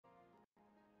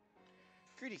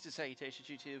Greetings and salutations,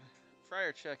 YouTube.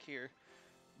 Friar Chuck here,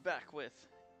 back with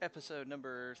episode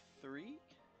number 3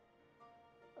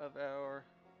 of our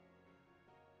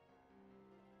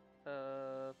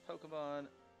Pokemon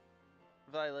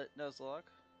Violet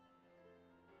Nuzlocke.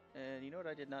 And you know what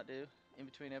I did not do in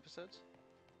between episodes?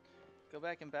 Go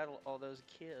back and battle all those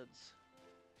kids.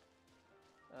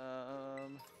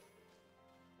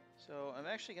 So I'm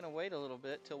actually going to wait a little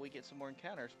bit till we get some more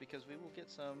encounters, because we will get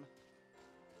some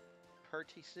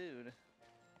pretty soon.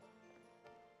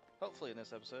 Hopefully in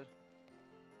this episode.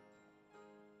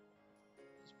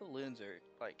 These balloons are,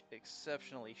 like,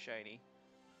 exceptionally shiny.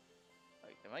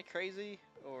 Like, am I crazy,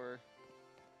 or...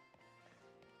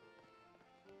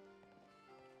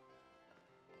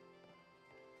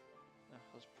 Oh,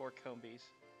 those poor combies.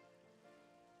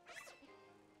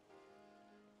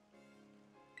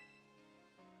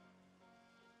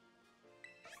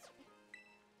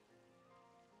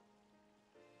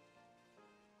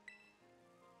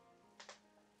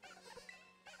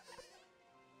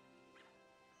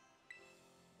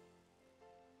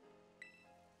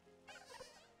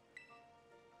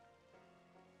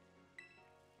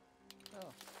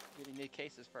 Oh, getting new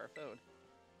cases for our phone.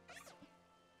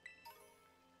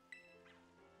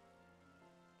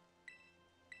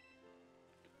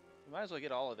 We might as well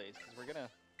get all of these, because we're gonna...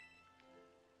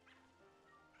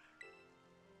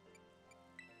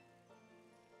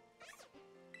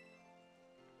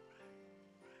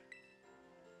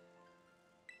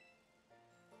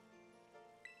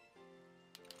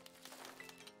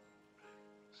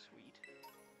 Sweet.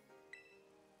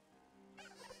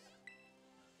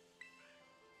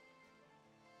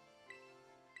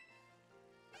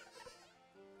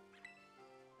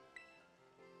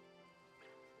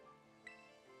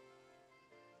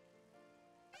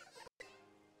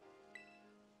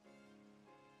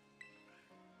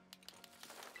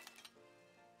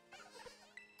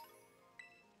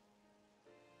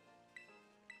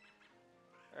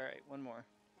 Alright, one more.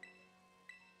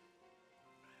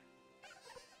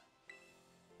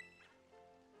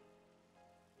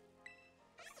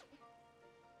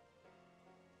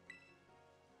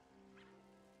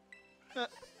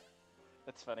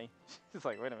 That's funny. It's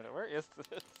like, wait a minute, where is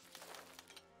this?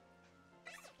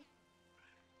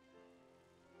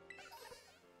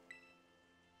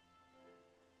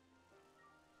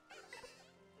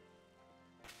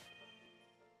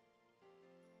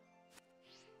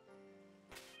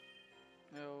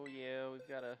 Oh yeah, we've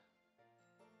got a...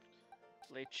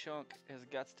 Lechonk has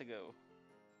guts to go.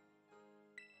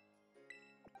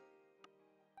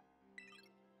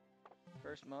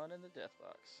 First mon in the death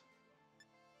box.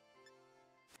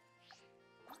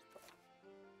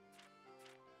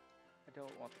 I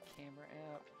don't want the camera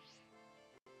app.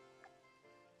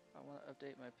 I want to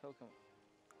update my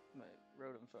my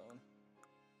Rotom phone.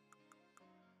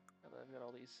 Now that I've got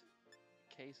all these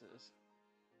cases.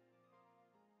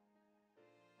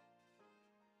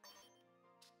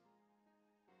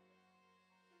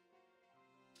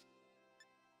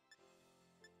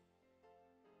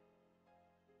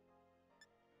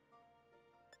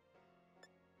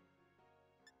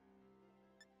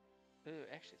 Ooh,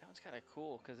 actually, that one's kind of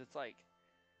cool, because it's like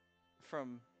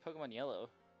from Pokemon Yellow.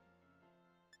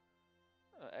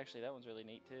 Actually, that one's really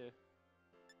neat, too.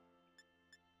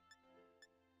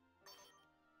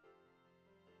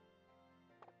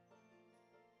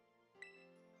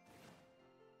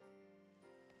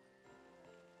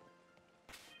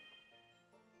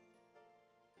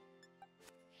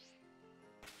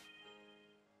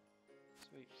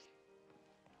 Sweet.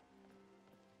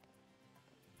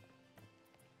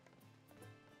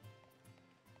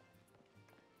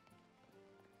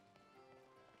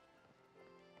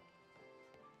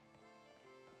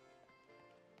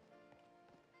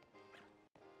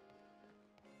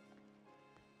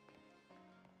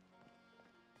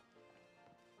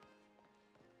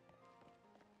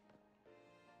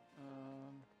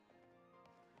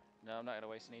 No, I'm not gonna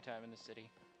waste any time in the city.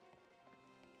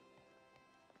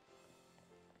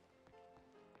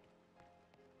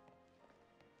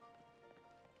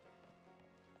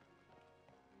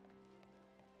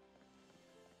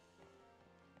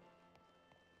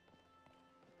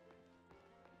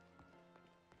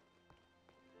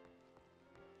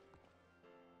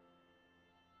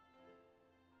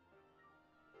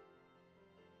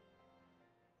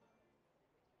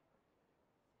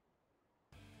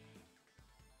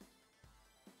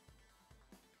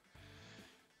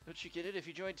 Don't you get it? If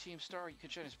you join Team Star, you can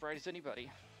shine as bright as anybody.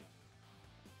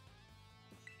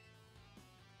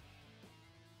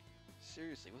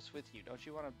 Seriously, what's with you? Don't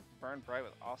you want to burn bright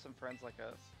with awesome friends like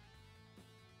us?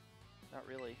 Not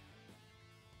really.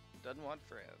 Doesn't want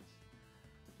friends.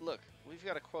 Look, we've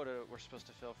got a quota we're supposed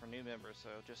to fill for new members, so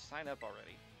just sign up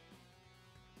already.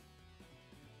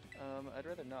 I'd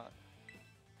rather not.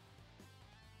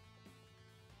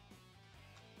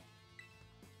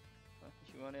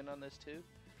 If you want in on this too?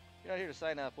 If you're not here to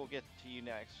sign up, we'll get to you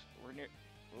next.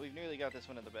 We've nearly got this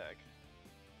one in the bag.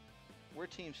 We're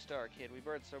Team Star, kid. We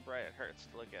burn so bright it hurts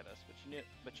to look at us.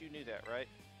 But you knew that, right?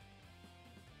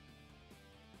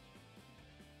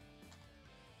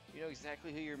 You know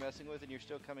exactly who you're messing with, and you're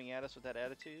still coming at us with that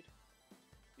attitude?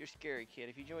 You're scary, kid.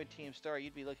 If you joined Team Star,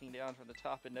 you'd be looking down from the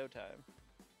top in no time.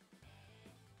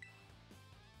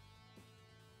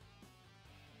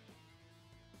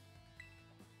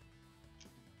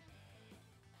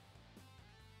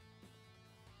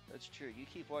 That's true. You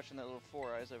keep watching that little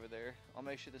Four Eyes over there. I'll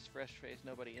make sure this fresh face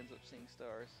nobody ends up seeing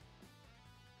stars.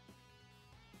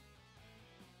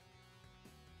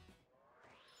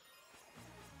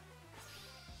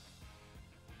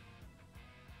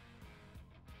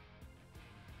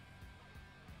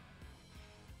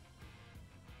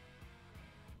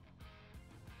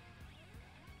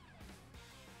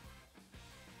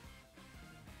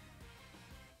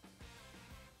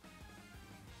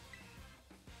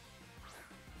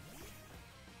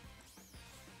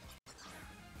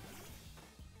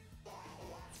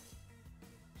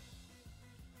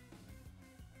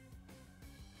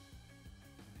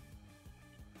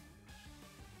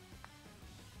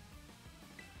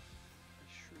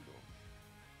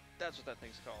 That's what that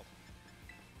thing's called.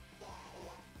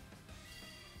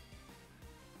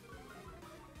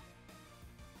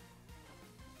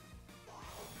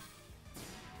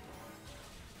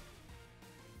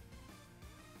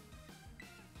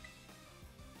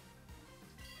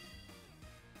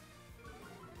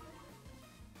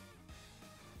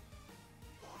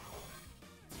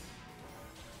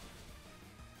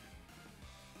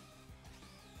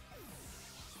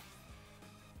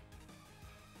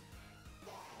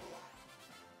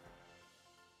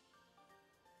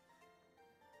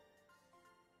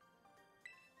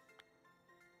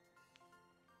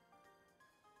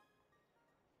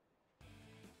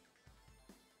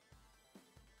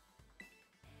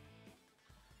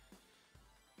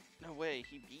 No way,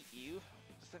 he beat you?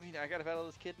 Does that mean I gotta battle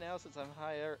this kid now since I'm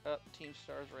higher up Team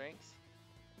Star's ranks?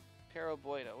 Pero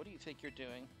Bueno, what do you think you're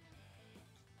doing?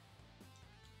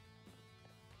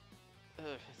 Ugh,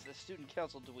 it's the student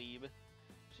council dweeb.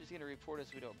 She's gonna report us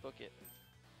if we don't book it.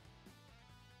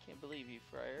 Can't believe you,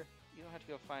 Friar. You don't have to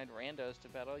go find randos to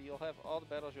battle. You'll have all the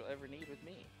battles you'll ever need with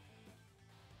me.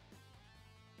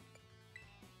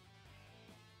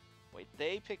 Wait,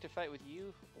 they picked a fight with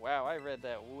you? Wow, I read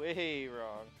that way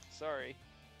wrong. Sorry.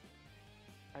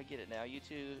 I get it now. You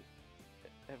two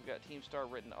have got Team Star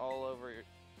written all over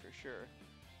for sure.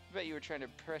 I bet you were trying to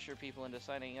pressure people into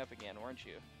signing up again, weren't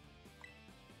you?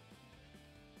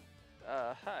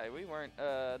 Hi, we weren't,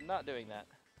 not doing that.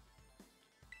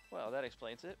 Well, that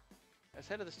explains it. As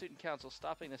head of the student council,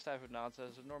 stopping this type of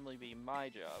nonsense would normally be my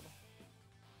job.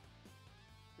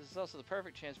 This is also the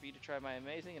perfect chance for you to try my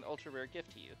amazing and ultra-rare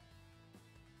gift to you.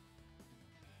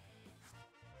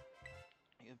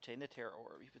 You obtain the Terror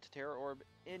Orb. You put the Terror Orb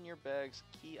in your bag's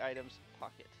key items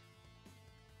pocket.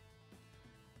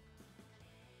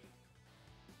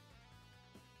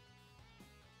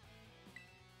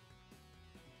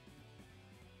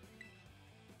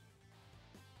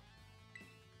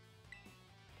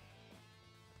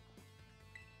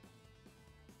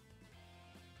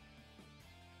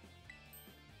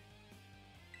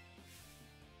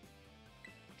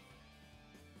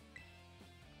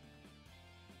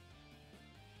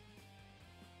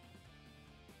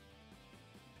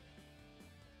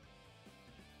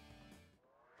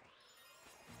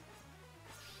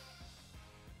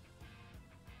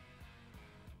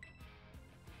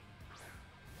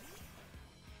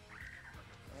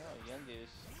 Young Goose.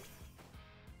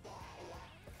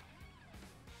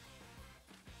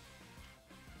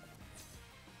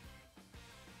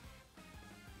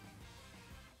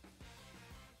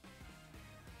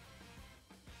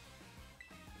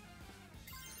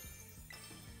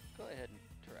 Go ahead and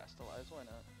terrestrialize, why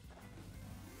not?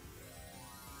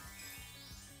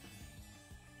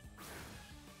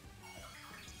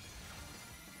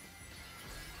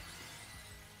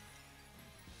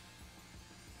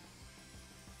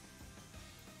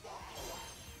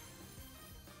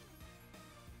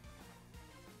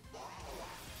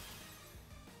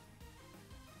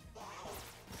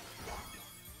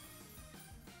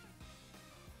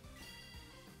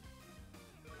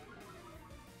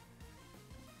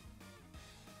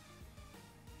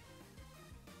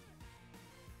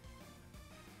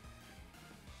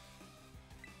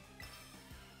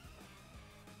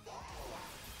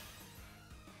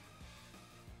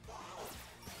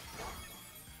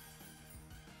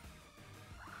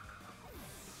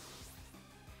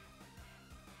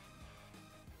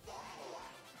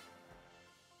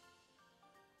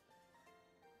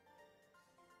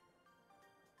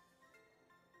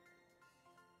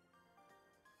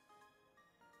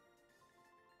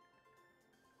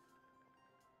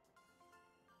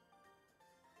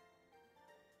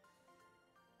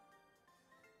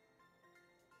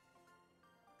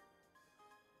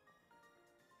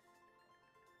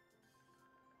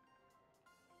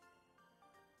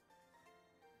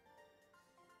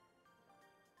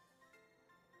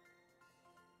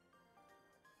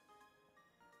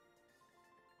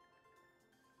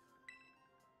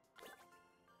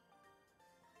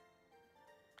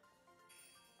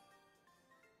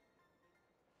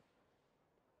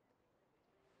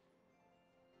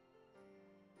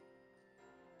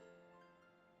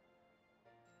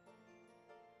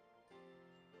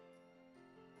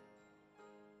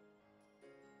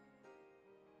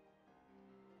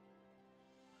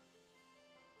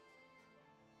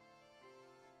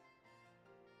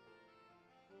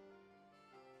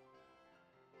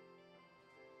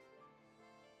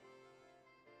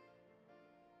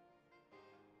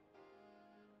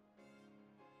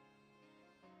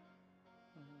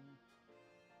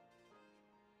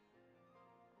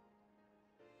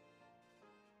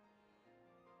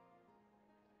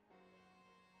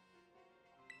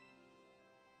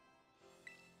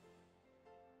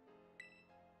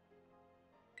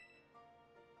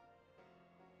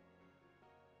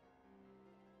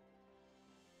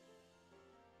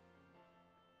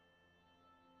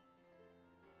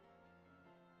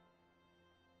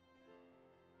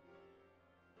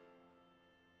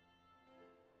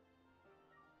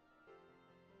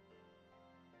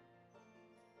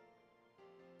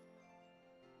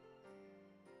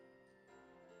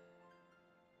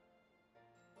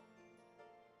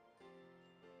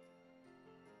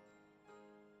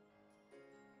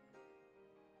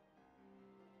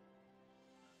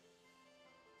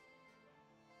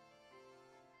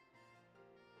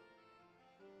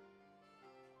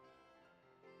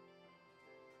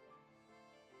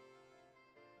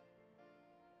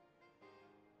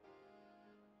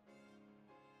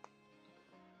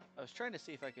 I was trying to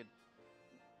see if I could...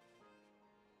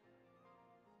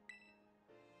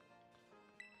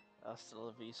 Hasta la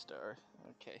vista.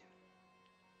 Okay.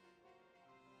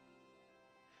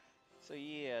 So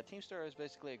yeah, Team Star is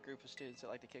basically a group of students that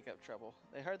like to kick up trouble.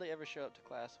 They hardly ever show up to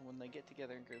class, and when they get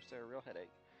together in groups, they're a real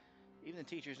headache. Even the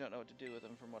teachers don't know what to do with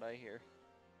them, from what I hear.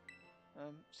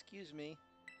 Excuse me.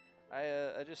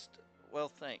 I just...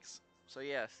 Well, thanks. So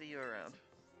yeah, see you around.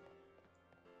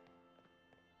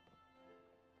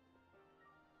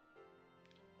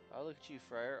 Oh, look at you,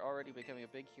 Friar, already becoming a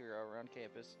big hero around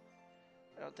campus.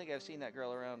 I don't think I've seen that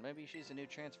girl around. Maybe she's a new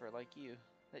transfer like you.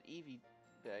 That Evie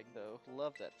bag, though.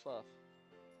 Love that fluff.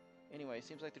 Anyway,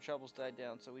 seems like the trouble's died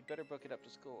down, so we'd better book it up to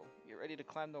school. Get ready to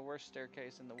climb the worst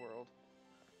staircase in the world.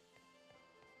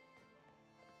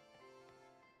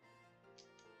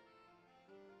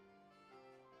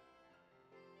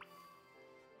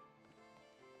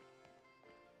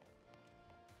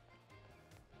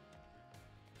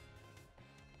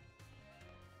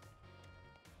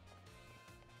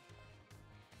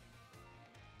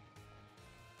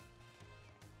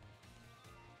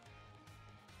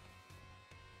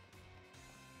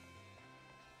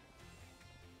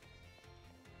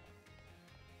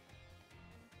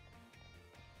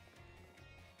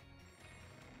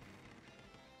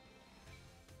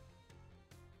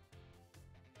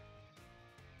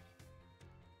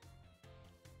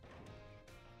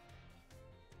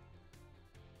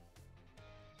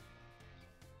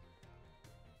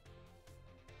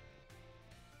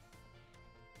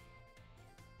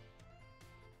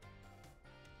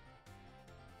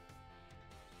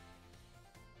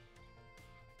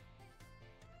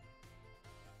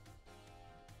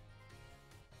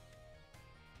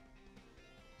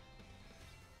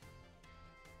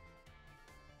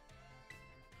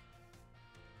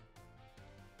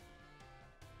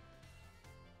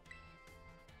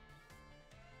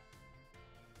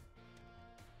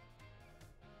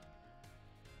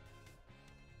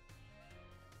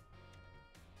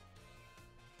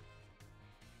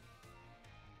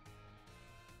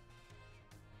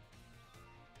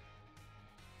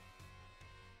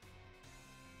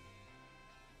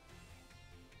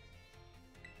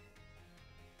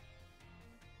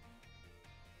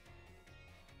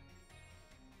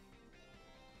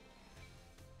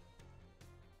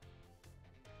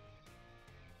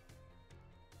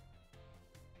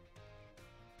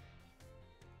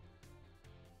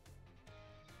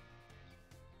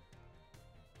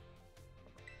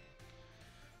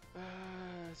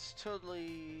 It's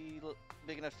totally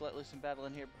big enough to let loose and battle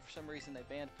in here, but for some reason they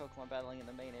banned Pokemon battling in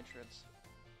the main entrance.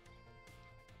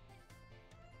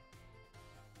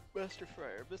 Master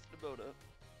Friar, Miss Nimona,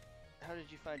 how did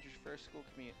you find your first school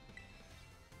commute?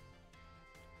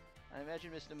 I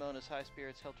imagine Miss Nimona's high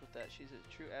spirits helped with that. She's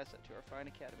a true asset to our fine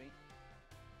academy.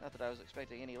 Not that I was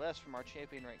expecting any less from our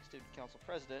champion-ranked student council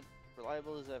president.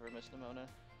 Reliable as ever, Miss Nimona.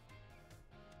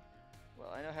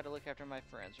 Well, I know how to look after my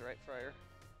friends, right, Friar?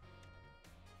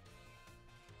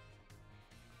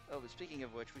 Oh, but speaking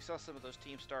of which, we saw some of those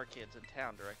Team Star kids in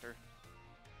town, Director.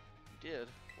 You did?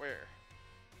 Where?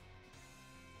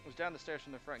 It was down the stairs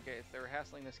from the front gate. They were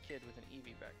hassling this kid with an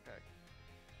Eevee backpack.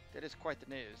 That is quite the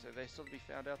news. Are they still to be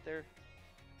found out there?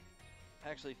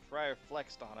 Actually, Friar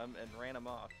flexed on him and ran him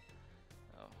off.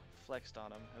 Oh, flexed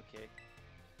on him. Okay.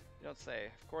 You don't say.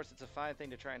 Of course, it's a fine thing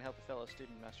to try and help a fellow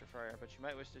student, Master Friar, but you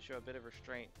might wish to show a bit of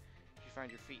restraint if you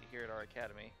find your feet here at our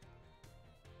academy.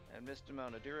 And Miss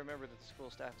Nimona, do remember that the school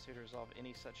staff is here to resolve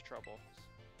any such troubles.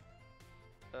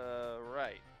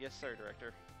 Right. Yes, sir,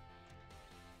 Director.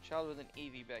 Child with an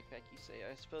Eevee backpack, you say.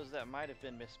 I suppose that might have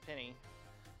been Miss Penny.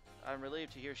 I'm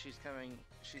relieved to hear she's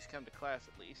come to class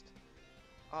at least.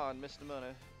 Ah, and Miss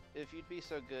Nimona, if you'd be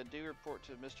so good, do report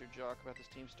to Mr. Jock about this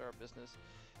Team Star business.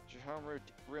 As your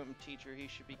homeroom teacher, he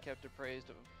should be kept apprised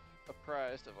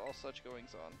of all such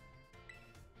goings-on.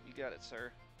 You got it,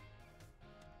 sir.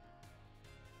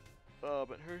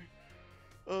 But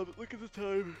look at the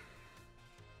time.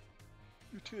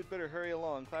 You two had better hurry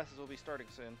along. Classes will be starting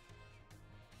soon.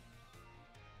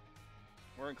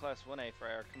 We're in Class 1A,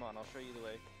 Friar. Come on, I'll show you the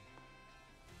way.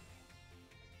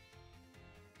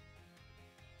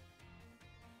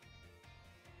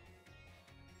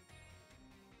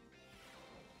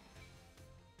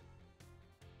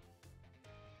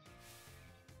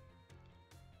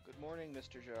 Good morning,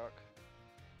 Mr. Jock.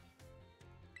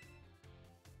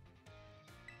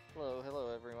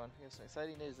 Hello everyone. We have some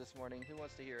exciting news this morning. Who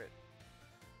wants to hear it?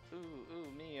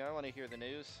 Ooh, me. I want to hear the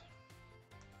news.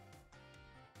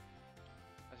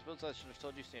 I suppose I should have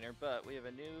told you sooner, but we have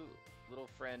a new little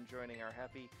friend joining our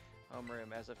happy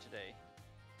homeroom as of today.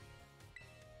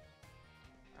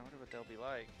 I wonder what they'll be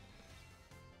like.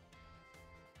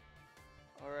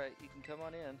 Alright, you can come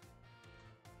on in.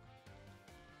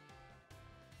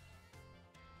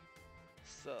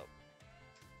 Sup?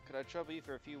 Could I trouble you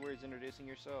for a few words introducing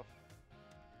yourself?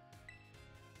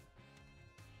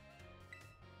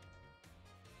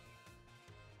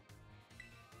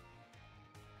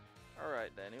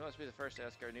 Alright then, who wants to be the first to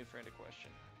ask our new friend a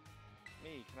question?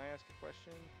 Me, can I ask a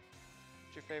question?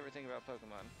 What's your favorite thing about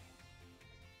Pokemon?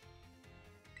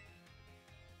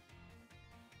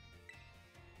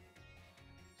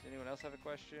 Does anyone else have a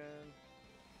question?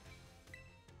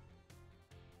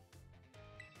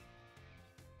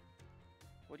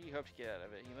 What do you hope to get out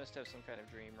of it? You must have some kind of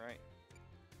dream, right?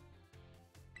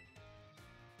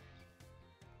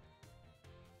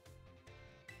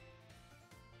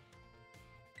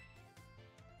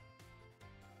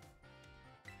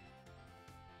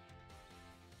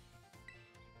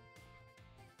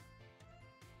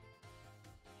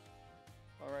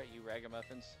 Alright, you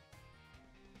ragamuffins.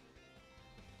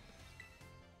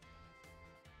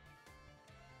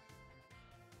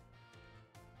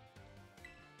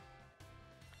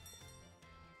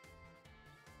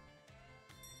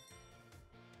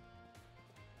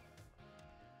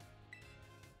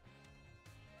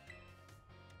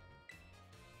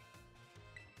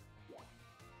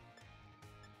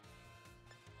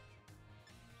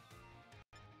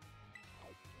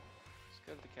 Let's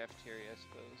go to the cafeteria, I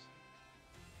suppose.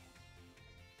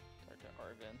 Talk to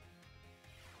Arvin.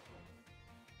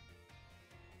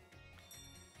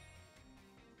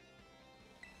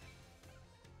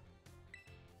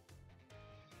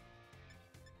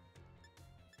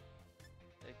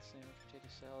 Egg sandwich, potato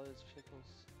salads, pickles,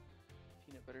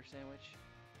 peanut butter sandwich.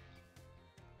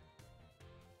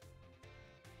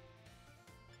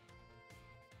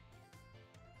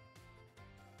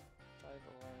 Five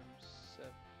alarms,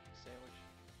 sandwich.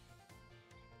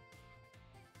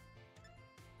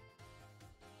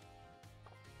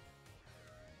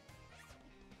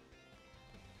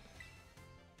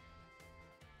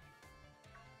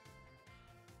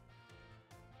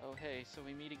 Oh hey, so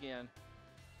we meet again.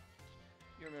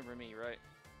 You remember me, right?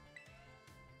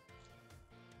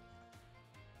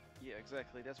 Yeah,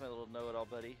 exactly. That's my little know-it-all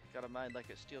buddy. Got a mind like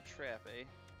a steel trap, eh?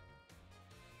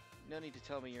 No need to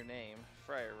tell me your name.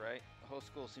 Friar, right? The whole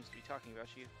school seems to be talking about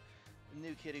you. The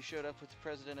new kid who showed up with the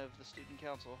president of the student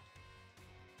council.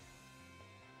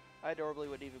 I adorably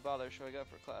wouldn't even bother showing up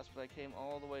for class, but I came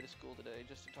all the way to school today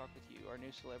just to talk with you, our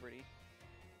new celebrity.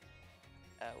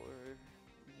 Our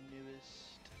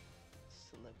newest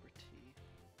celebrity.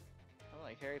 I'm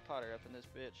like Harry Potter up in this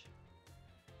bitch.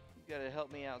 You've got to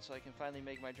help me out so I can finally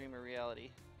make my dream a reality.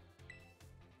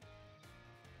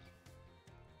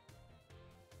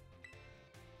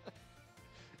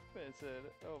 Man said,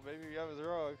 oh, maybe I was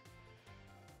wrong.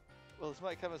 Well, this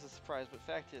might come as a surprise, but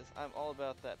fact is, I'm all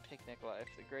about that picnic life,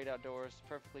 the great outdoors, the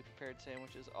perfectly prepared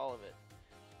sandwiches, all of it.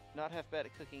 Not half bad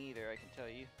at cooking either, I can tell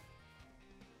you.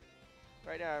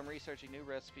 Right now, I'm researching new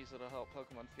recipes that'll help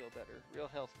Pokemon feel better. Real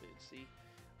health food, see?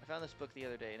 I found this book the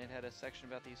other day, and it had a section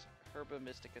about these Herba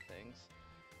Mystica things.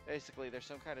 Basically, there's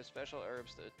some kind of special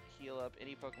herbs that heal up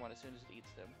any Pokemon as soon as it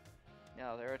eats them.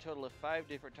 Now, there are a total of 5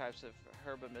 different types of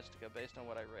Herba Mystica based on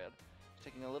what I read.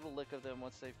 Taking a little lick of them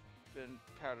once they've been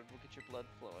powdered will get your blood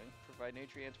flowing, provide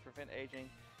nutrients, prevent aging,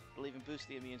 it'll even boost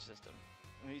the immune system.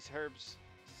 And these herbs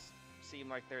seem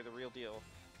like they're the real deal,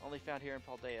 only found here in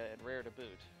Paldea and rare to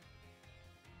boot.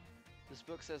 This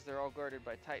book says they're all guarded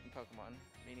by Titan Pokemon,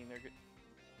 meaning that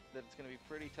it's going to be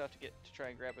pretty tough to try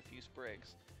and grab a few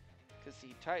sprigs. Because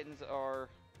see, Titans are,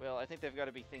 well, I think they've got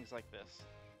to be things like this.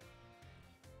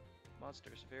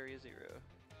 Monsters of Area 0.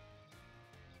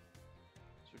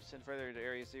 As we descend further into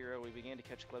Area 0, we began to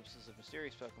catch glimpses of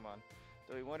mysterious Pokemon,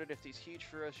 though we wondered if these huge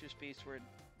ferocious beasts were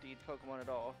indeed Pokemon at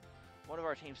all. One of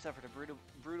our team suffered a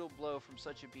brutal blow from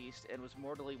such a beast and was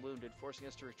mortally wounded, forcing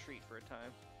us to retreat for a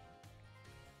time.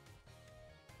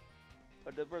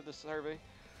 A member of the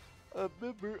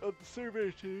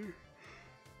survey team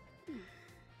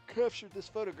captured this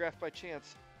photograph by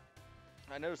chance.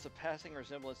 I noticed a passing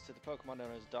resemblance to the Pokemon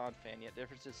known as Donphan, yet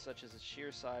differences such as its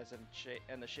sheer size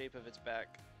and the shape of its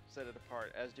back set it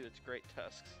apart, as do its great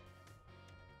tusks.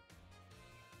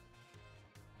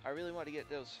 I really want to get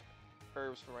those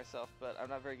herbs for myself, but I'm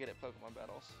not very good at Pokemon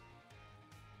battles.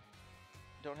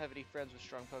 Don't have any friends with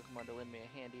strong Pokemon to lend me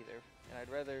a hand either, and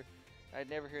I'd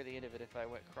never hear the end of it if I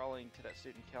went crawling to that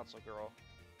student council girl.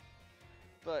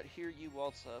 But here you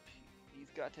waltz up.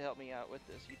 You've got to help me out with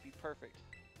this. You'd be perfect.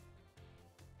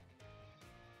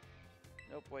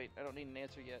 Nope, wait, I don't need an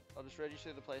answer yet. I'll just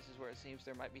register the places where it seems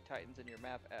there might be Titans in your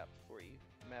map app for you.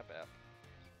 Map app.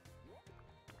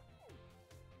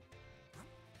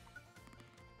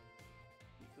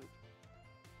 You poop.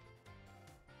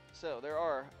 So there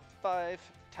are 5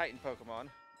 Titan Pokemon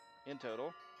in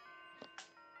total.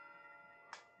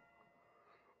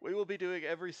 We will be doing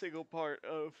every single part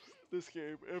of this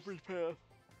game, every path.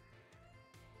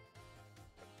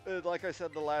 And like I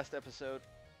said in the last episode,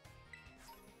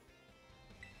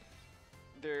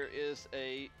 there is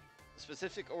a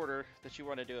specific order that you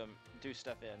want to do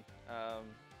stuff in.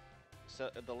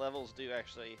 So the levels do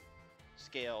actually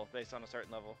scale based on a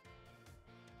certain level.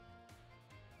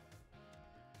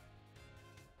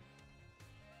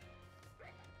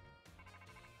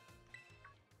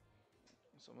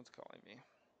 Someone's calling me.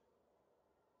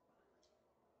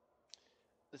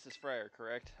 This is Fryer,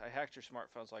 correct? I hacked your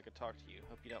smartphone so I could talk to you.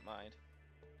 Hope you don't mind.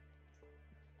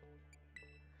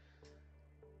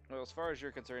 Well, as far as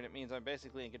you're concerned, it means I'm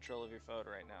basically in control of your phone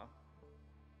right now.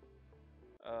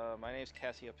 My name's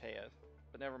Cassiopeia,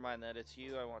 but never mind that. It's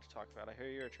you I want to talk about. I hear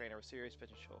you're a trainer with serious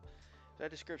potential. If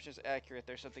that description is accurate,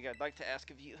 there's something I'd like to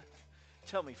ask of you.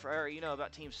 Tell me, Fryer, you know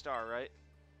about Team Star, right?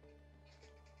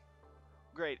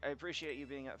 Great, I appreciate you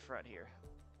being up front here.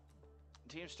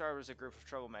 Team Star was a group of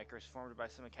troublemakers formed by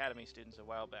some academy students a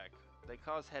while back. They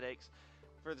cause headaches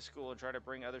for the school and try to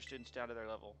bring other students down to their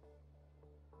level.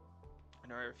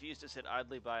 And I refuse to sit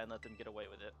idly by and let them get away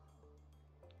with it.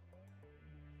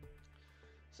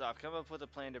 So I've come up with a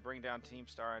plan to bring down Team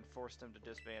Star and force them to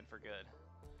disband for good.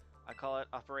 I call it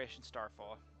Operation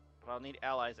Starfall, but I'll need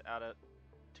allies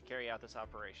to carry out this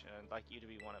operation, and I'd like you to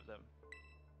be one of them.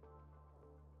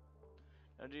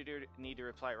 No need to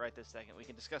reply right this second. We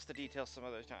can discuss the details some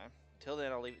other time. Till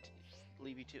then, I'll leave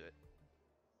you to it.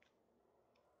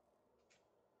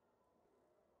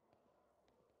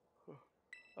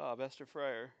 Ah, Master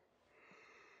Fryer.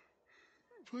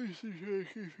 Please keep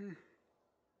your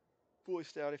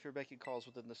voice down if you're making calls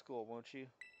within the school, won't you?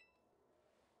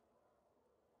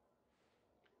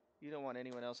 You don't want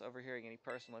anyone else overhearing any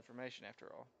personal information,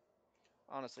 after all.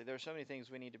 Honestly, there are so many things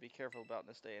we need to be careful about in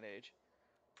this day and age.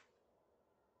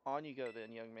 On you go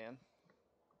then, young man.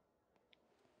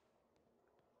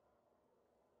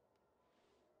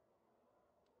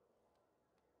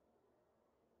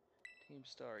 Team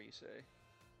Star, you say?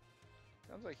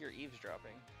 Sounds like you're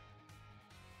eavesdropping.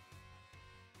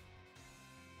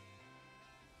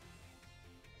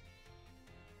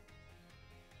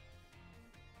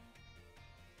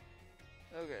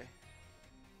 Okay.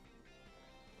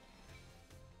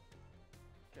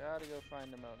 Gotta go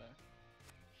find Nimona.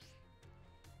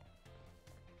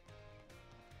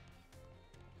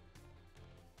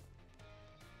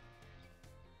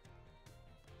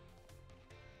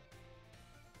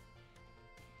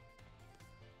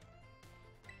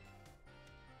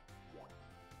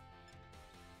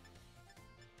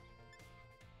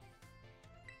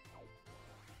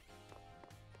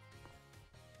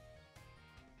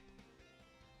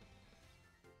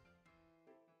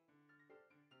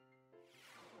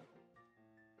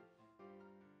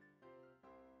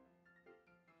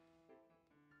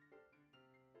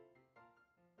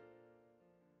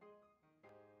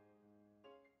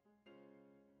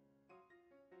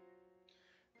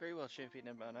 Very well, Champion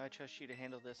Nimona. I trust you to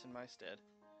handle this in my stead.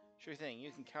 Sure thing, you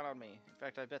can count on me. In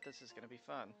fact, I bet this is going to be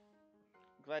fun.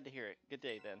 I'm glad to hear it. Good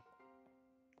day, then.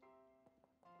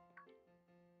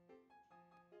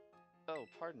 Oh,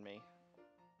 pardon me.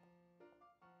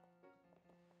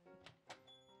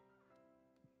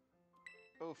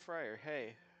 Oh, Friar,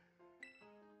 hey.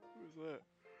 Who's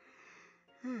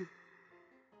that?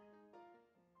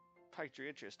 Piqued your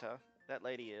interest, huh? That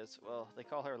lady is, well, they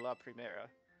call her La Primera.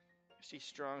 She's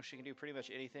strong, she can do pretty much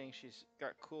anything. She's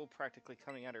got cool practically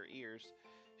coming out her ears.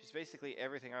 She's basically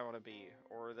everything I want to be,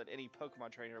 or that any Pokemon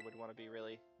trainer would want to be,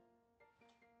 really.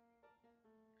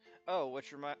 Oh,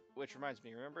 which reminds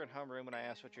me, remember in homeroom when I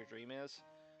asked what your dream is?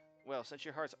 Well, since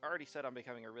your heart's already set on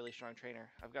becoming a really strong trainer,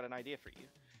 I've got an idea for you.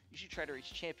 You should try to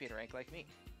reach champion rank like me.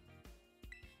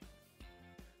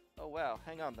 Oh wow,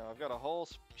 hang on though, I've got a whole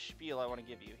spiel I want to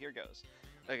give you. Here goes.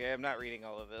 Okay, I'm not reading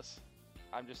all of this.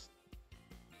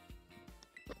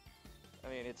 I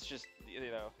mean, it's just, you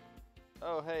know,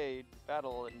 oh hey,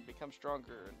 battle and become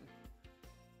stronger and...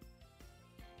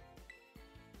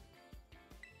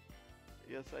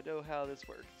 Yes, I know how this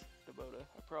works, Nimona,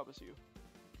 I promise you.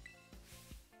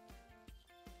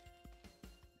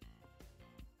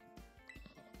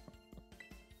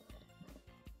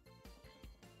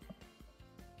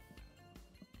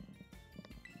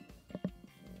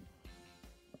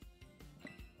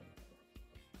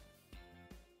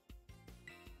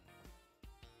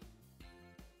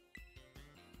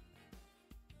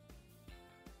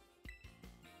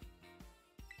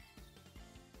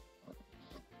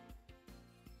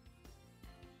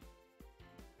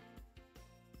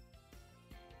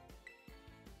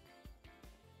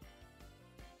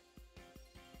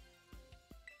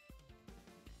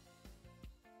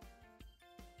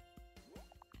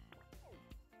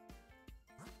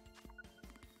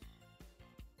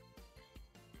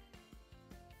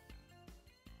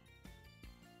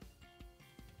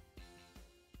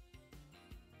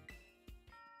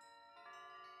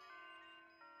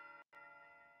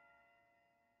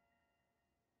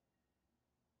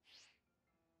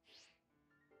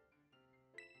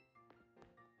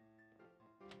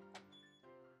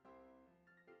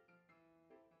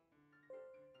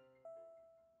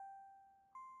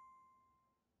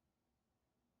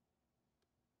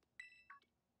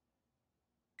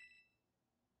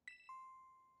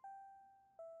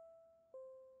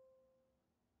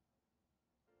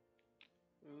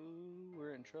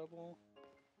 in trouble.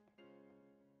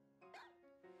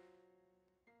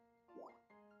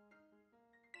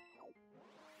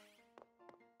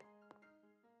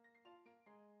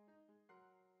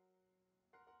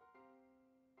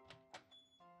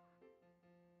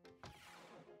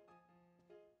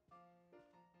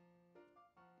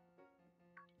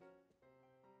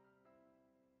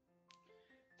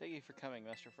 Thank you for coming,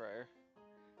 Master Friar.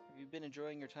 Have you been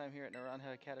enjoying your time here at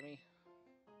Naranja Academy?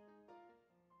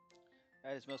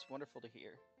 That is most wonderful to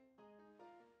hear.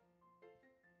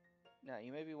 Now,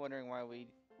 you may be wondering why we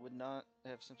would not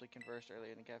have simply conversed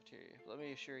earlier in the cafeteria. But let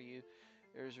me assure you,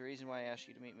 there is a reason why I asked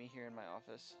you to meet me here in my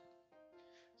office.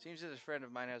 Seems that a friend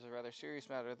of mine has a rather serious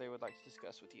matter they would like to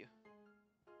discuss with you.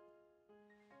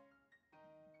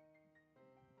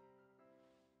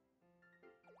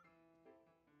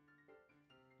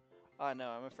 No,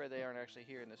 I'm afraid they aren't actually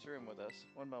here in this room with us.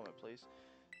 One moment, please.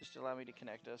 Just allow me to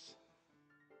connect us.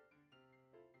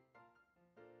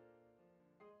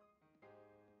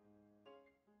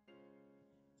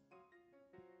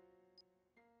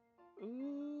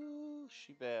 Ooh,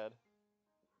 she bad.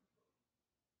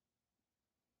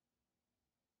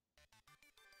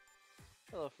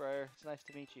 Hello, Friar. It's nice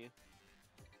to meet you.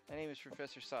 My name is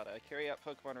Professor Sada. I carry out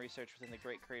Pokemon research within the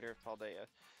Great Crater of Paldea,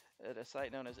 at a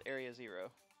site known as Area Zero.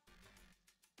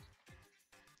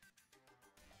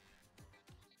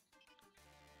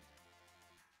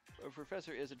 Our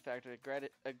professor is, in fact,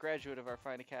 a graduate of our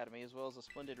fine academy, as well as a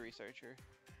splendid researcher.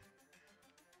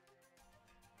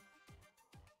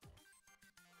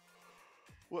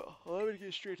 Well, allow me to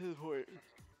get straight to the point.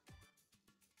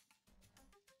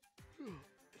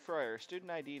 Friar,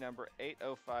 student ID number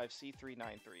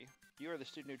 805C393. You are the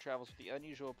student who travels with the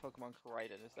unusual Pokemon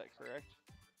Koraidon, is that correct?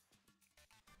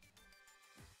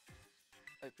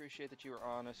 I appreciate that you are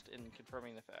honest in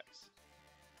confirming the facts.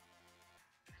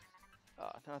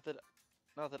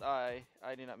 Not that I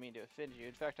do not mean to offend you.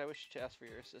 In fact, I wish to ask for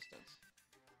your assistance.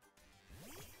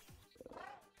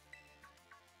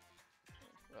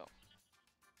 Well.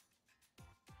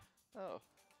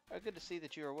 Oh, good to see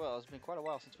that you are well. It's been quite a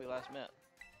while since we last met.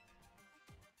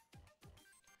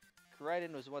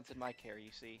 Koraidon was once in my care,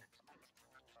 you see.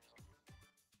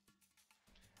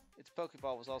 Its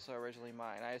Pokeball was also originally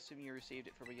mine. I assume you received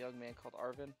it from a young man called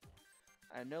Arvin.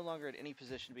 I am no longer in any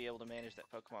position to be able to manage that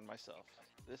Pokemon myself.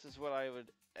 This is what I would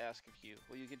ask of you.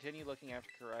 Will you continue looking after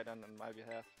Koraidon on my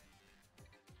behalf?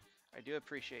 I do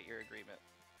appreciate your agreement.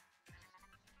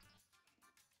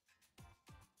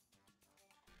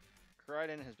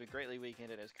 Koraidon has been greatly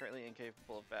weakened and is currently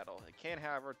incapable of battle. It can,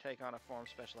 however, take on a form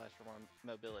specialized for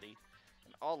mobility.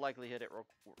 In all likelihood, it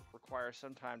requires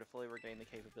some time to fully regain the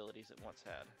capabilities it once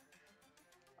had.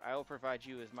 I will provide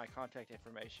you with my contact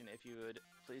information if you would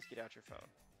please get out your phone.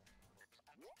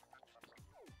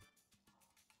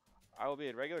 I will be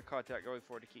in regular contact going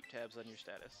forward to keep tabs on your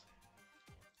status.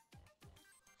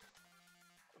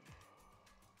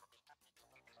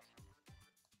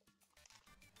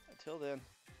 Until then.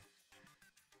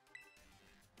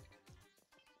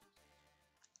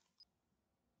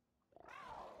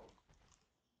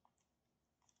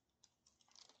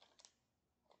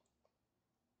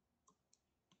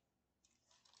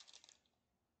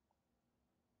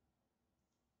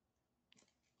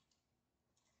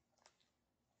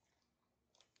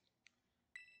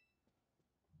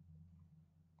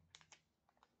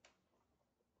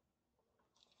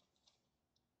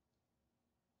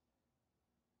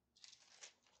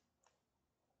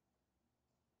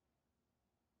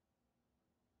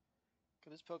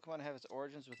 Could this Pokemon have its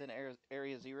origins within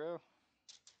Area Zero?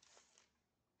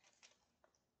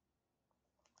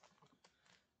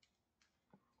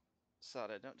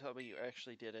 Sada, don't tell me you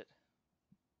actually did it.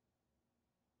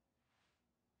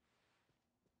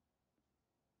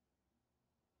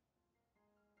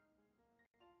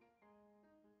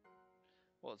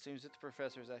 Well, it seems that the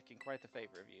professor is asking quite the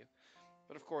favor of you.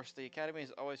 But of course, the Academy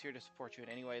is always here to support you in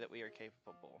any way that we are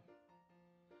capable.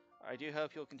 I do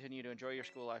hope you'll continue to enjoy your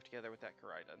school life together with that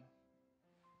Koraidon.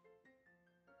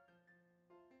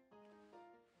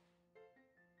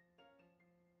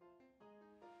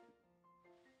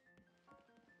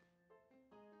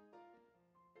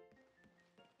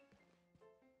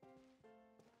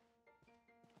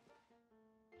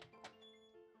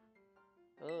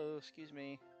 Hello, excuse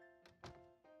me.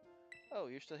 Oh,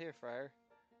 you're still here, Friar.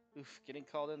 Oof, getting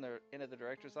called into the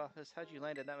director's office? How'd you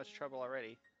land in that much trouble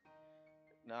already?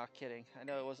 Nah, kidding. I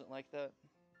know it wasn't like that.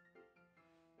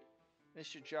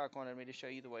 Mr. Jock wanted me to show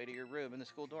you the way to your room in the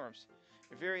school dorms.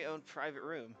 Your very own private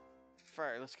room.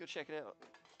 Friar, let's go check it out.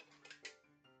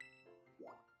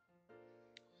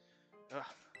 Ugh.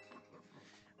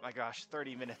 My gosh,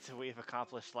 30 minutes and we've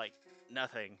accomplished like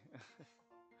Nothing.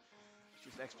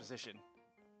 Just exposition.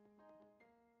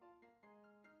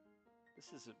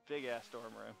 This is a big ass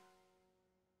dorm room.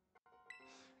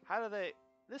 How do they...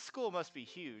 This school must be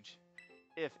huge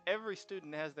if every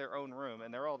student has their own room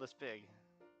and they're all this big.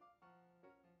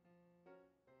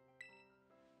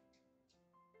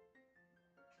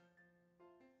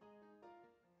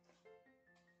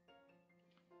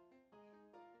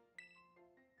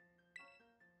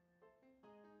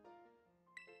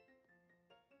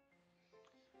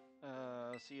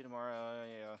 See you tomorrow.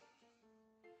 Yeah.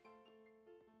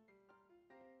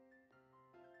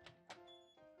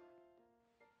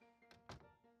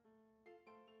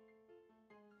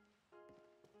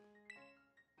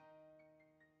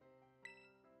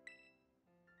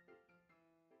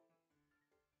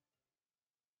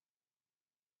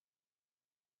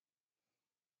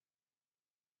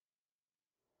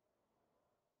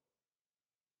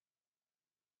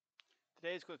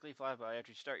 Days quickly fly by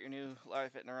after you start your new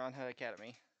life at Neuron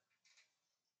Academy.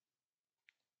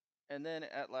 And then,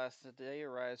 at last, the day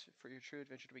arrives for your true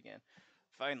adventure to begin.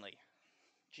 Finally.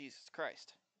 Jesus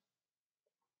Christ.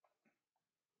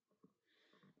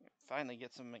 Finally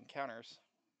get some encounters.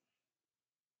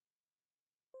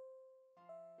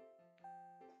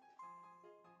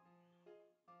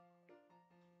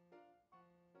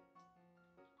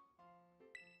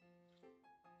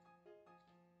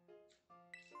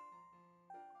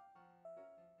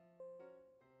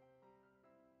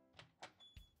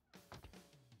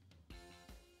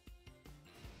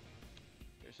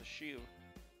 There's a shoe.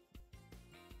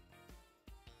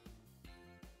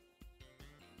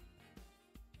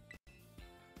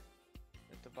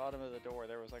 At the bottom of the door,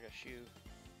 there was like a shoe,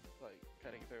 like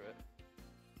cutting through it.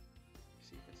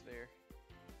 See if it's there.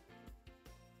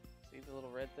 See the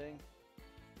little red thing?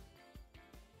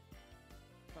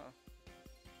 Huh.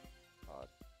 Odd.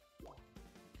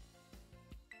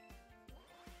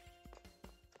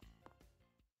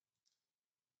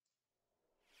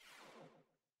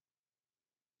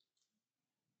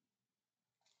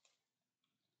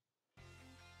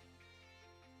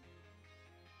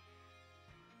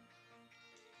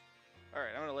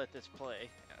 Alright, I'm gonna let this play,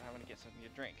 and I'm gonna get something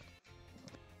to drink.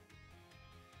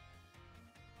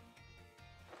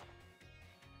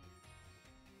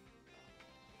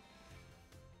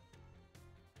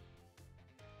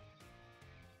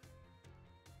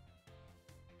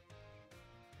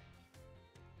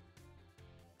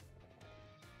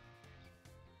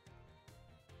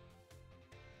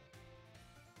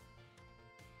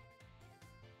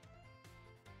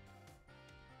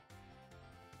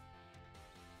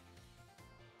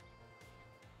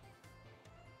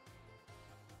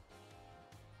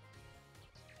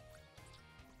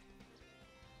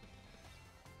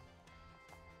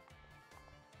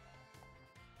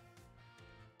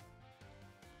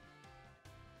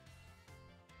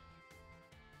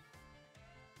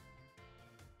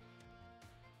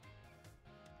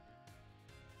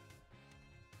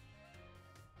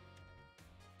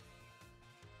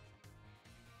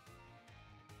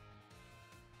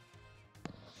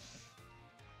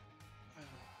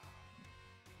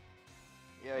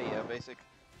 Yeah, basic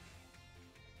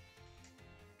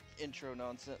intro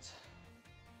nonsense.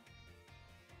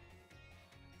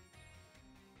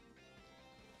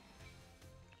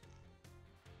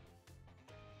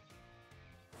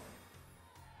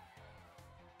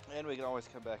 And we can always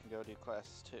come back and go do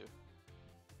classes too.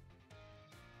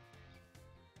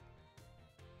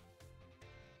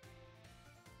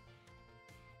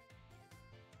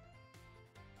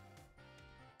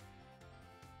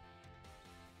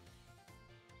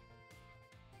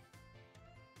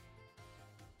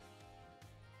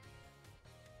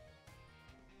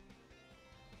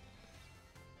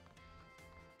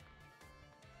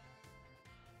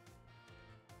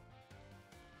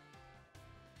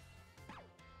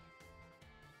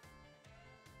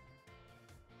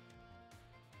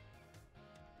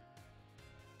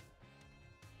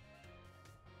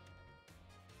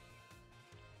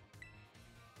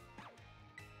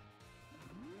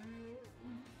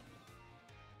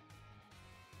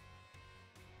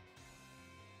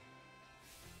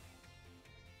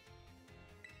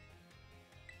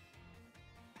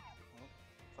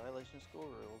 Violation of school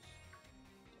rules.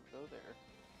 Don't go there.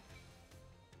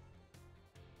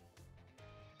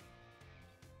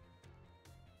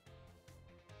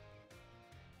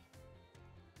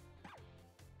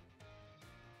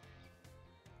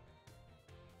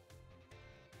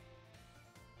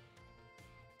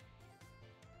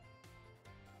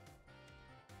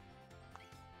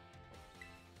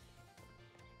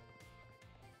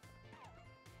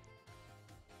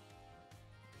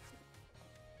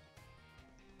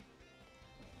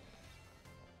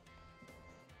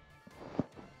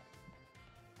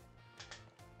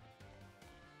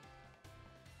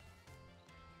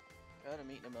 to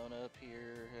meet Nimona up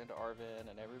here, and Arvin,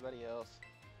 and everybody else.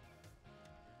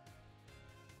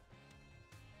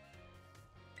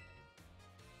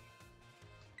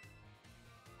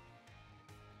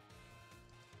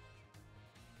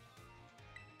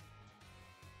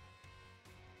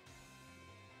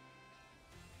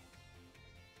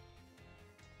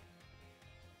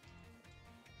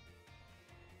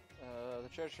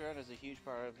 The treasure hunt is a huge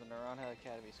part of the Naranja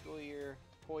Academy school year.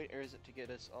 The point isn't to get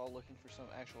us all looking for some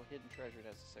actual hidden treasure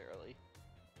necessarily.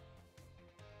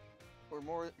 We're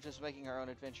more just making our own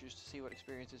adventures to see what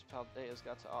experiences Paldea's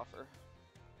got to offer.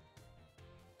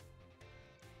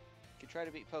 You could try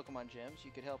to beat Pokemon gyms,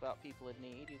 you could help out people in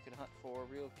need, you could hunt for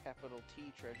real capital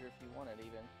T treasure if you wanted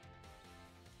even.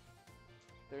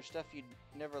 There's stuff you'd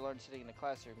never learn sitting in a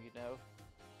classroom, you know.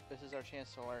 This is our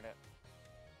chance to learn it.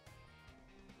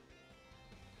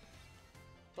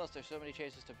 Plus, there's so many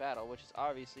chances to battle, which is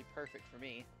obviously perfect for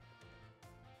me.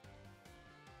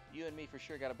 You and me for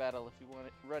sure got a battle if we want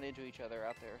to run into each other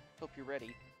out there. Hope you're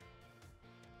ready.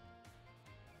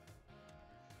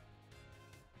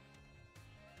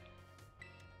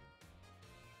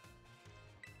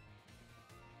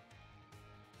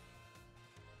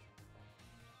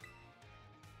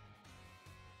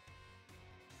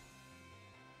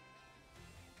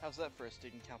 How's that for a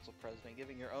student council president,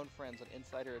 giving your own friends an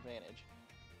insider advantage?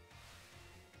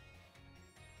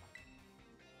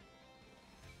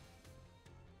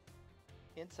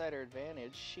 Insider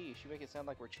advantage? Sheesh, you make it sound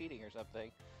like we're cheating or something.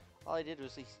 All I did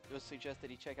was suggest that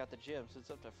he check out the gym, so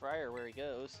it's up to Friar where he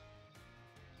goes.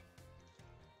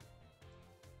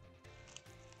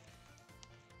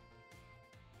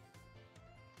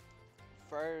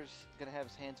 Friar's gonna have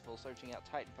his hands full searching out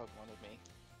Titan Pokemon with me.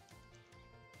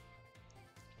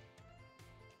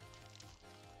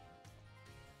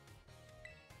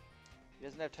 He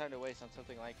doesn't have time to waste on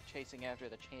something like chasing after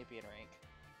the champion rank.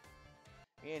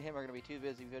 Me and him are going to be too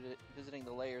busy visiting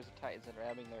the layers of Titans and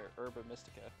grabbing their Herba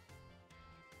Mystica.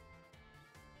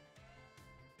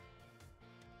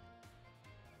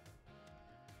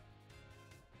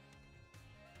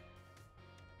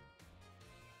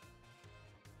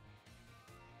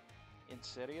 In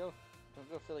serio?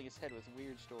 Don't go filling his head with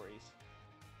weird stories.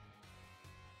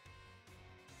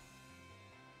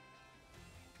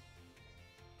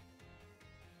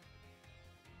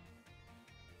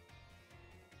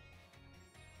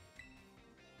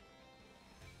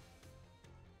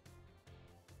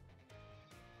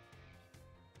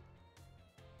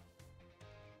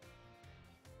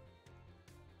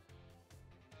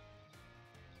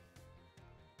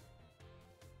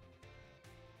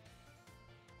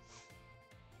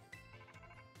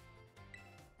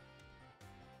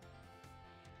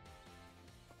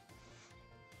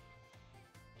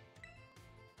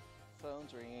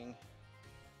 Phone's ringing.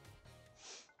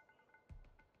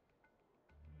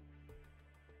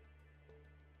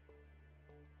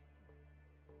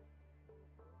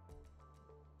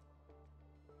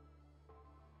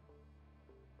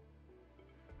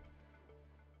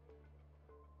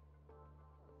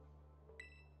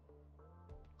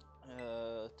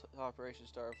 Operation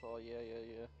Starfall,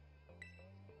 yeah.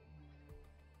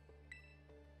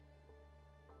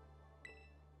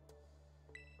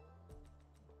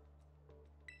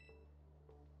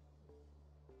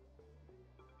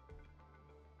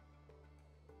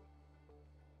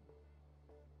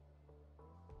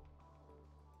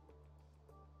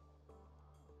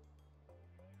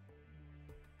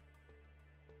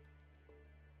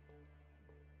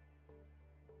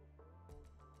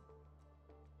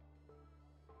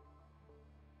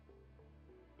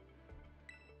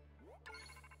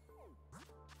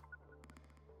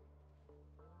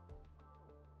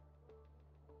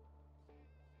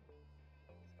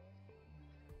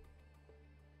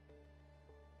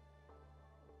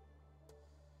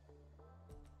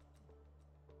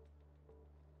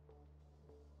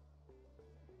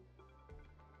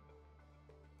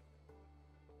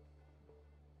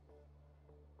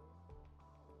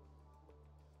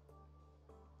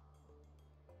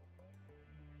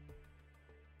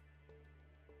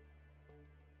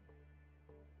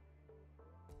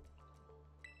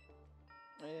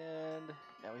 And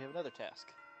now we have another task.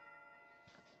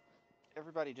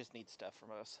 Everybody just needs stuff from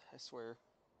us, I swear.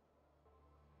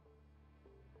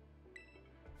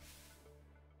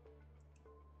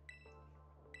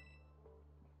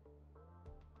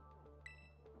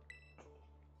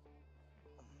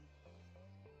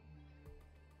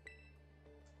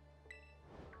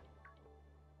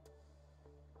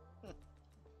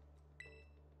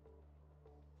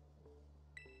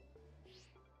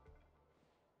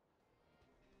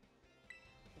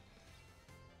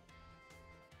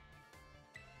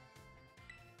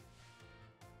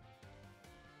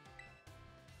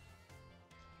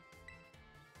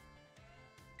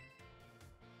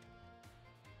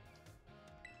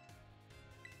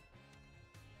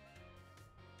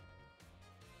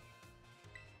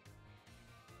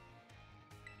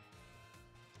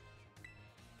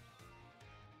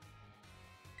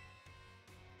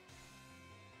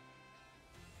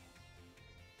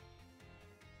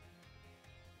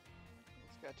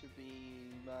 Got to be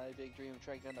my big dream of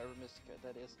tracking down the Urban Mystica.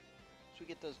 That is. Once we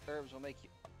get those herbs,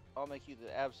 I'll make you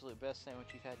the absolute best sandwich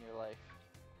you've had in your life.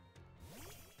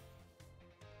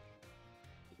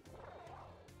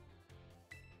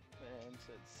 And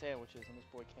said sandwiches, and this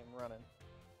boy came running.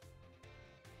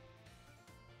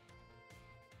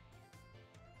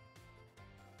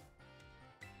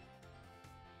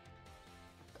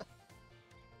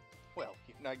 Well,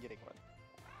 you're not getting one.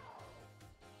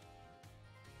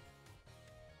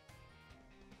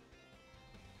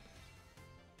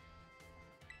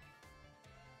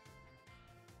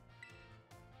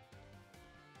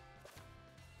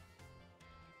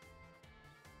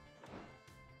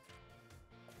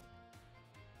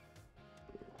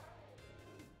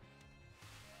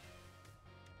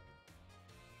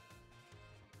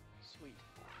 Sweet.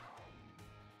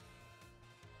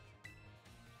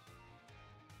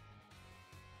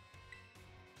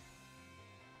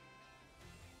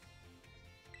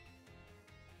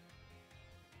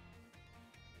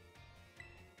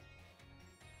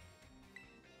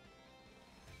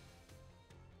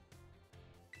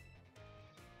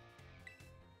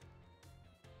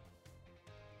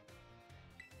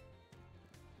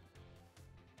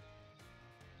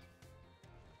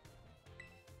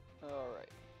 Alright.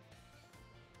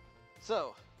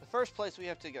 So, the first place we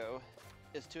have to go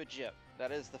is to a gym.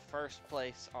 That is the first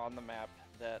place on the map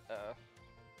that,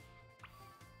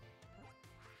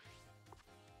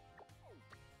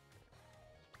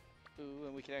 Ooh,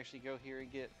 and we can actually go here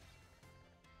and get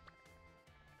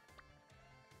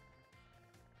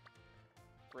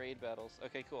raid battles.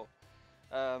 Okay, cool.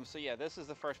 So yeah, this is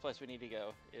the first place we need to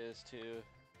go, is to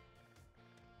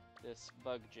this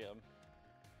bug gym.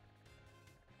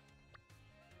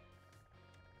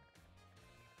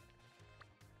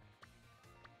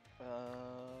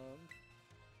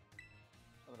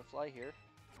 I'm gonna fly here.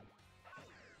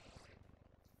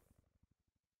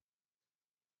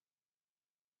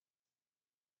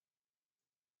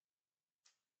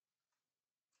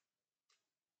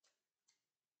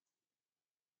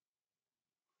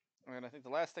 And I think the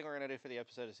last thing we're gonna do for the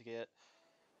episode is to get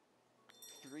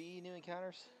 3 new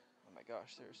encounters. Oh my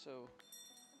gosh, they're so...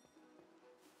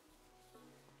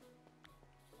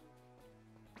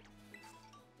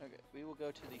 Okay, we will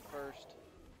go to the first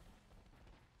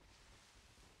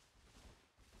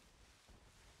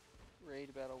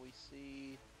raid battle we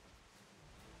see.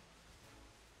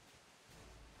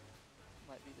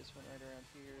 Might be this one right around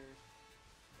here.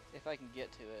 If I can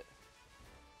get to it.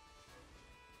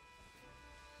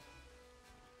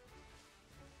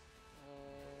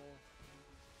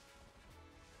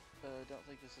 Don't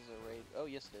think this is a raid. Oh,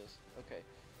 yes it is. Okay.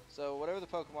 So, whatever the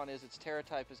Pokemon is, its Terra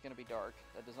type is going to be dark.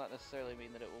 That does not necessarily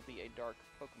mean that it will be a dark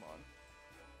Pokemon.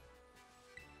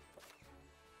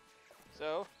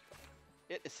 So,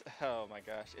 it is... Oh my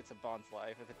gosh, it's a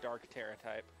Bonsly with a dark Terra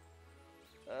type.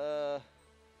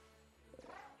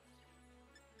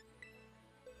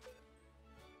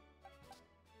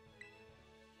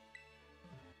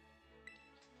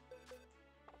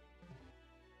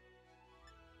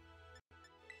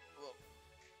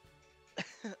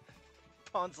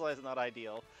 Bonsly is not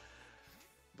ideal,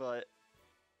 but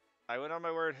I went on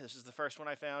my word. This is the first one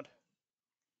I found,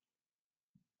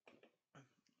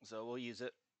 so we'll use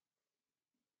it.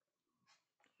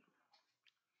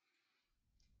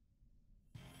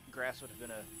 Grass would have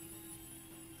been a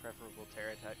preferable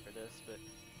Terra type for this, but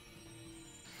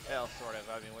well, sort of.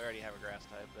 I mean, we already have a grass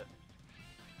type, but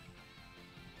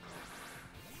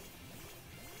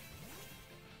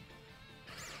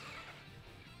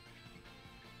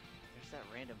there's that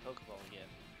random Pokeball again.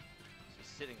 It's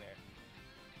just sitting there.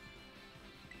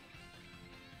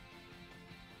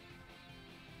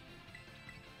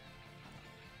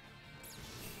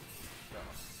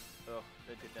 Oh,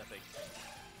 that did nothing.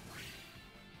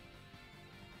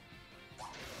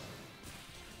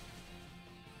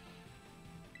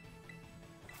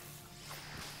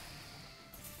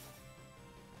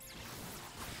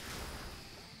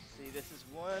 See, this is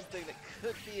one thing that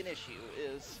could be an issue,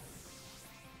 is...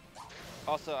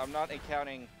 Also, I'm not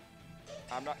counting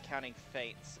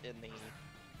faints in the...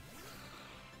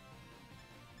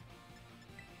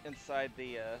 inside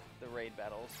the raid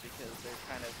battles, because they're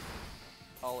kind of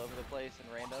all over the place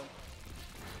and random.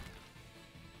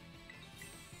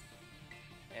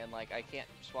 And, like, I can't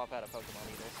swap out a Pokemon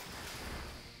either.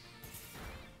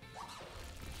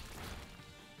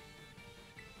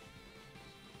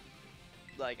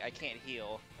 Like, I can't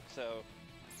heal, so...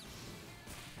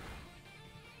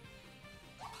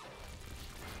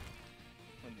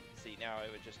 See, now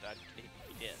it would just... he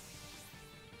did.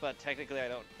 But technically I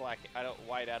don't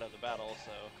white out of the battle,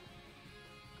 so...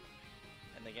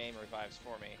 and the game revives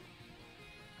for me.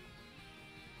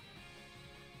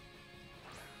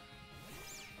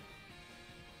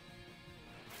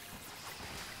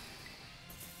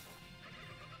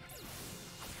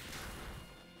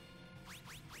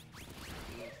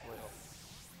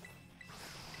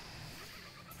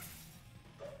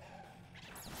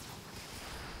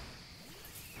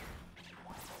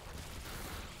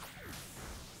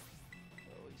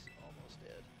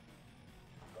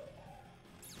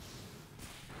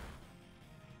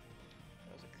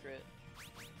 Crit.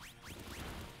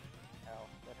 Ow,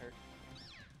 that hurt.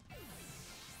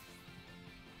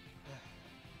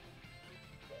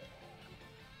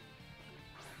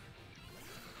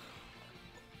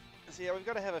 So yeah, we've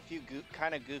got to have a few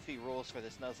kind of goofy rules for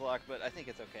this Nuzlocke, but I think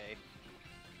it's okay.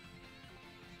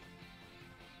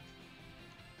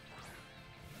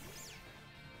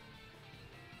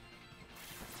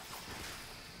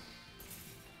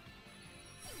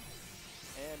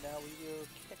 And now we will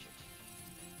catch it.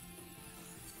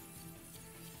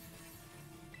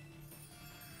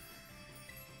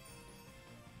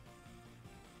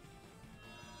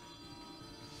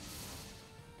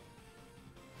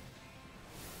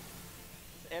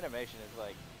 Animation is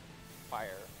like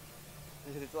fire.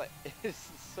 It's like it's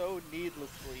so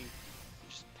needlessly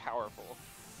just powerful.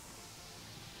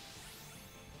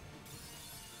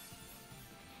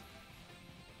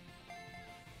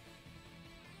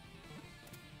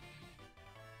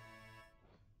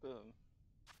 Boom.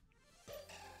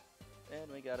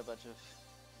 And we got a bunch of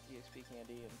EXP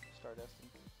candy and Stardust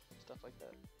and stuff like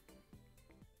that.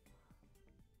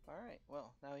 Alright,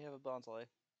 well, now we have a Bonsai.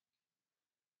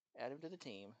 Add him to the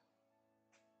team.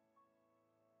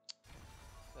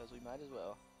 Because we might as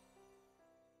well.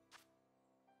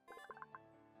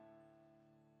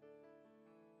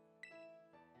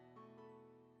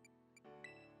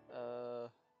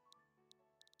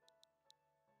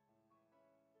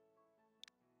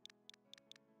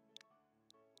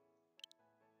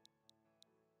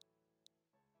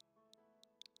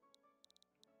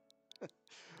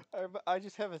 I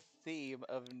just have a theme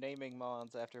of naming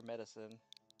Mons after medicine.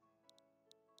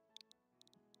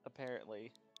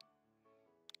 Apparently.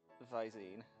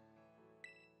 Visine.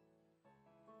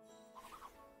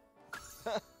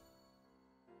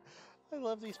 I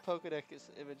love these Pokedex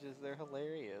images, they're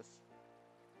hilarious.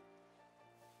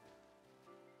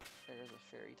 There's a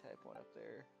fairy type one up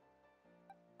there.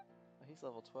 Oh, he's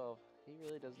level 12. He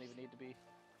really doesn't even need to be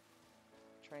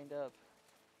trained up.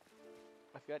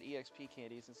 I've got EXP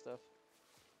candies and stuff.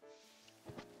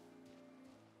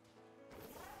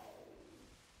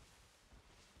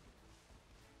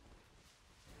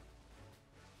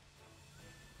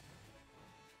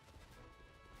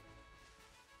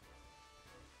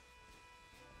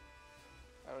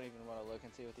 I don't even want to look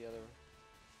and see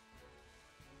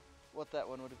what that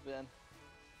one would have been.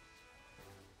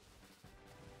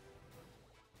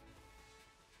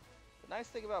 The nice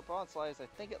thing about Bonsai is I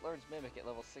think it learns Mimic at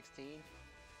level 16.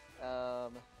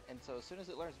 And so as soon as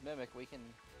it learns Mimic, we can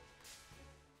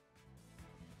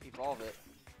evolve it.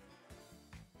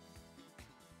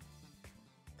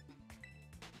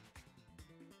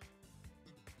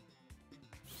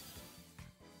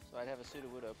 So I'd have a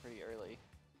Sudowoodo pretty early.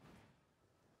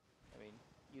 I mean,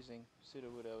 using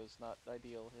Sudowoodo is not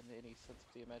ideal in any sense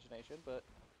of the imagination, but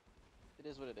it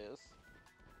is what it is.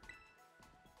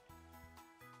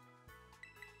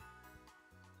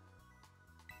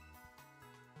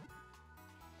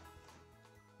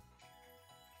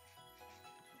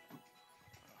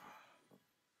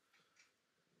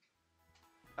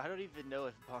 I don't even know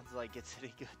if Bonsai gets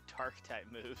any good Dark-type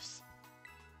moves.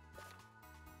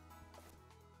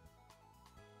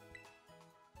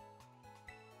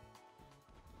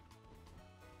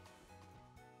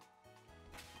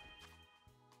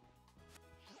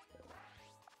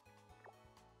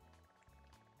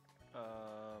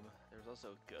 There's also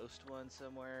a ghost one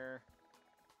somewhere.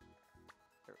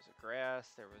 There was a grass,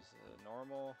 there was a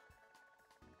normal.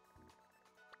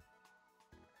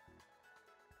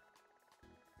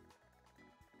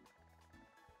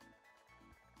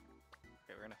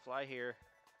 Okay, we're gonna fly here.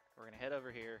 We're gonna head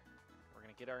over here. We're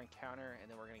gonna get our encounter,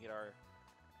 and then we're gonna get our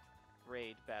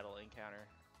raid battle encounter.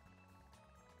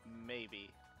 Maybe.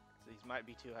 So these might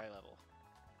be too high level.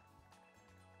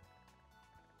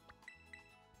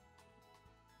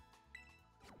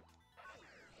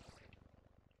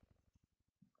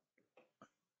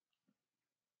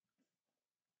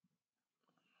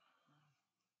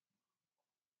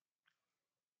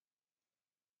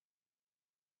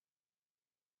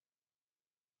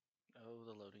 Oh,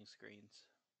 the loading screens.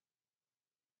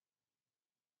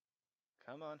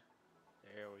 Come on.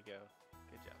 There we go.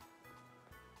 Good job.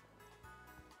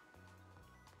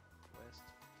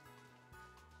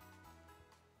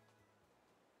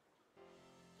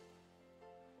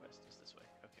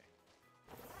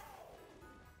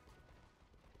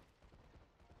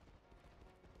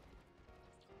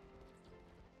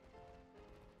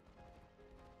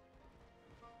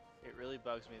 really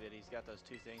bugs me that he's got those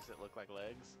two things that look like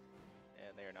legs,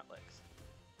 and they are not legs.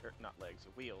 Or not legs,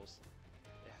 wheels.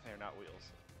 Yeah, they're not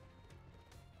wheels.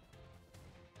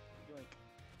 Yoink.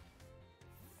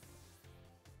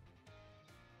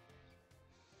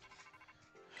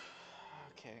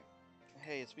 Okay.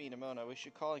 Hey, it's me, Nimona. We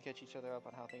should call and catch each other up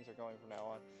on how things are going from now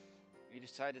on. You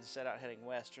decided to set out heading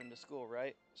west from the school,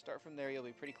 right? Start from there, you'll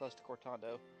be pretty close to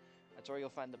Cortando. That's where you'll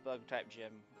find the bug-type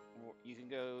gym. You can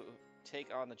go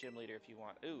take on the gym leader if you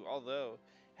want. Ooh, although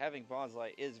having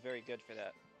Bonslight is very good for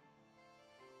that.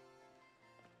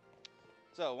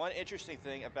 So, one interesting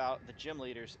thing about the gym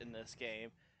leaders in this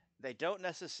game, they don't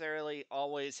necessarily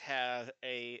always have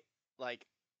a, like,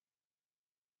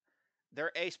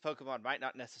 their ace Pokemon might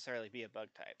not necessarily be a bug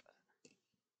type.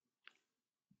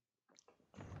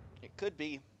 It could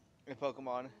be a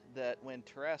Pokemon that when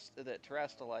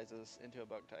terrestrializes into a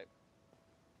bug type.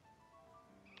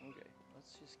 Okay,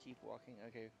 let's just keep walking.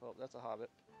 Okay, well, that's a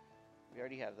Hobbit. We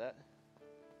already have that.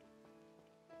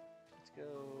 Let's go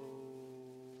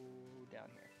down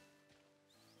here.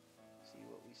 See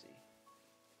what we see.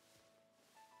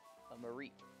 A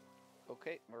Mareep.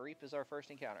 Okay, Mareep is our first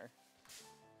encounter.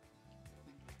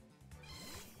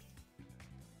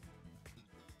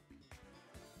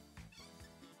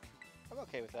 I'm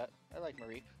okay with that. I like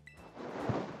Mareep.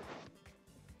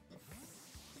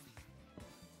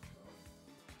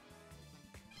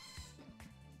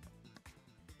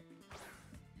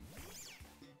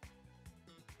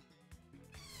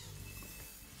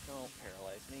 Don't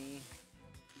paralyze me.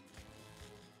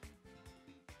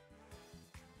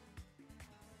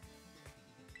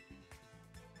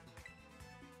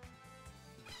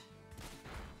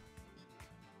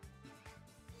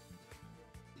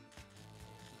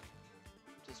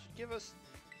 Just give us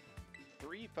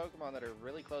 3 Pokemon that are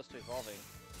really close to evolving.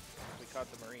 We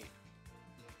caught the Mareep.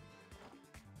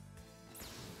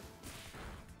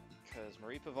 Because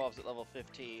Mareep evolves at level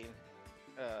 15.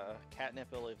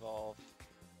 Catnip will evolve.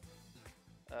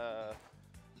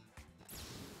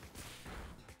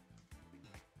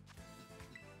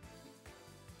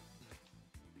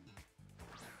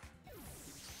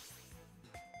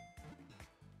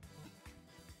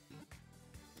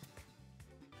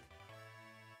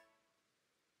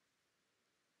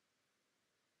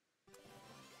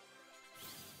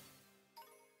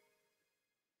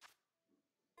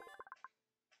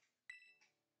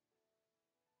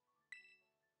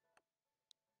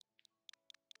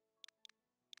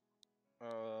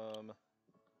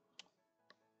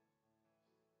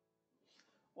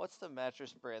 What's the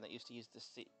mattress brand that used to use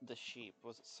the sheep?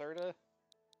 Was it Serta?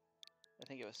 I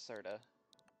think it was Serta.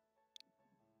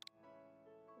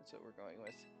 That's what we're going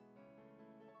with.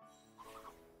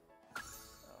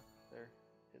 Oh, there.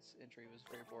 His entry was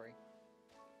very boring.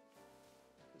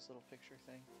 This little picture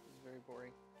thing was very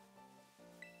boring.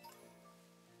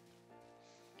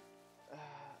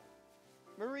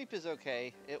 Mareep is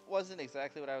okay. It wasn't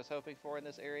exactly what I was hoping for in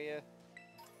this area,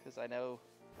 because I know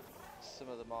some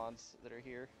of the mons that are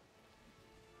here.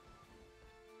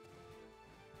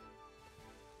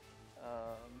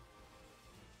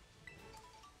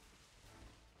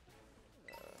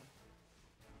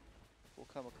 We'll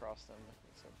come across them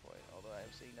at some point, although I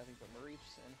am seeing nothing but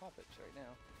Mareeps and Hoppits right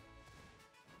now.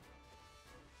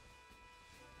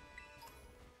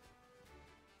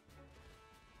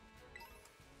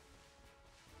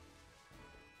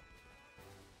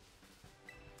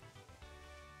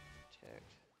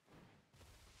 Protect.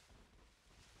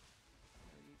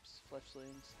 Mareeps,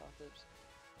 Fletchlings, Hoppits.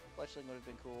 Fletchling would have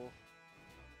been cool.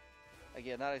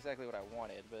 Again, not exactly what I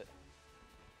wanted, but...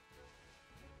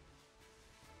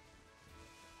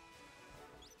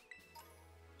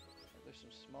 There's some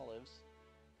Smolives.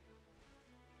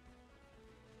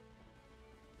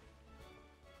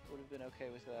 Would have been okay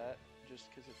with that, just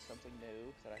because it's something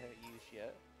new that I haven't used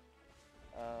yet.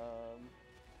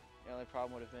 The only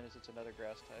problem would have been is it's another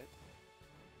grass type.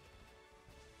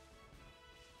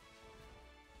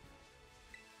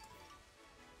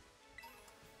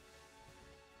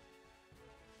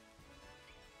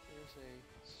 There's a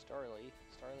Starly.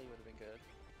 Starly would have been good.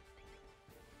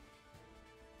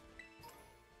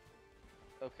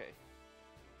 Okay.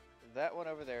 That one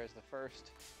over there is the first.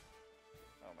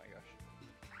 Oh my gosh.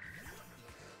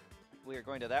 We are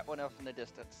going to that one off in the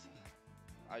distance.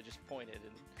 I just pointed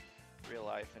in real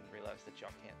life and realized that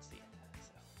y'all can't see it.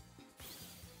 So.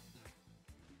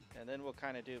 And then we'll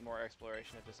kind of do more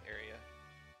exploration of this area.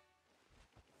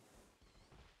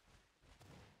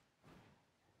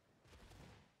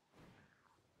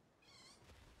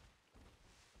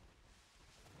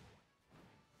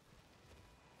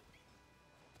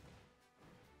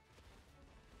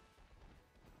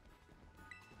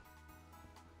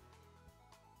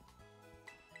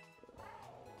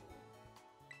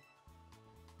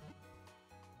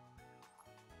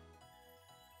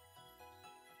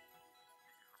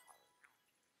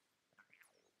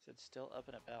 It's still up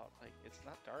and about. Like, it's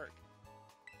not dark.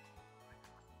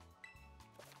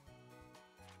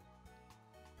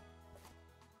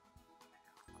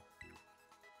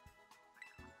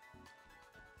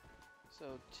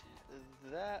 So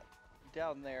that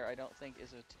down there, I don't think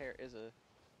is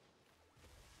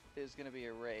going to be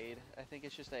a raid. I think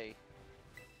it's just a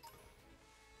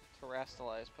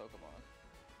terrestrialized Pokemon.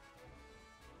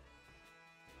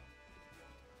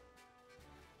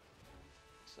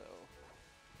 So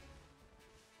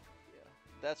yeah,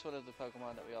 that's one of the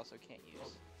Pokemon that we also can't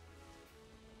use.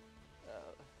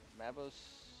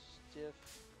 Mabostiff.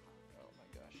 Oh my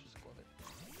gosh, Scarlet.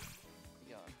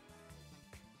 Be gone.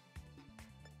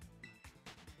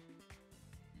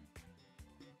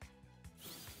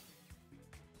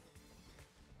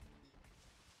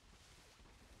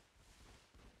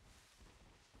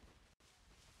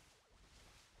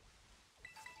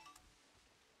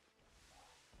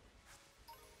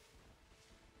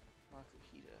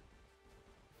 Makuhita.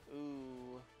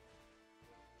 Ooh.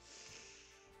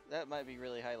 That might be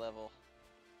really high level.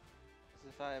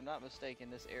 Because if I am not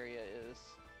mistaken, this area is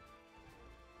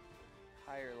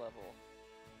higher level.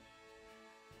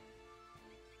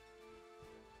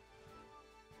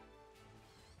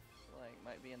 Like,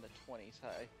 might be in the 20s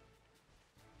high.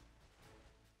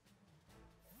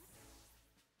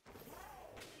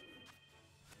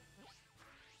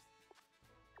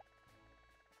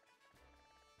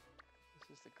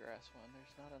 This is the grass one.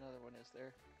 There's not another one, is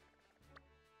there?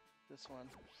 This one.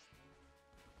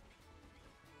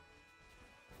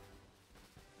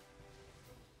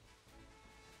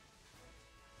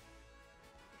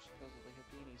 There's supposedly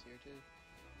Happinis here too.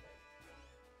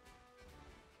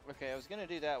 Okay, I was gonna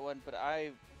do that one, but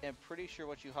I am pretty sure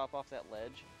once you hop off that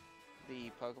ledge, the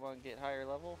Pokemon get higher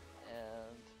level,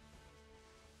 and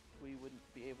we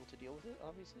wouldn't be able to deal with it,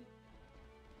 obviously.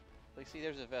 Like, see,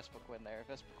 there's a Vespiquen there.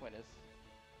 Vespiquen is...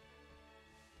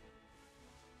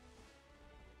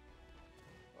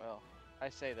 Well, I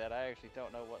say that, I actually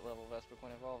don't know what level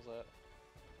Vespiquen evolves at.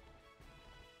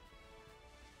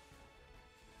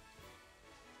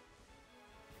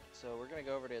 So we're gonna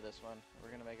go over to this one.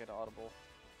 We're gonna make it audible.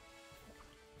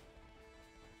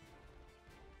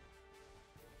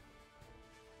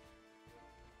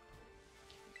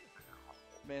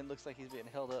 Man, looks like he's being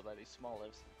held up by these small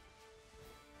lives.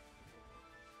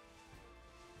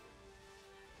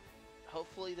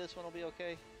 Hopefully this one will be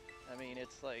okay. I mean,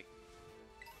 it's like...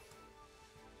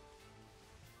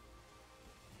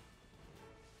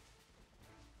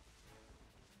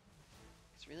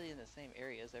 It's really in the same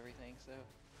area as everything, so...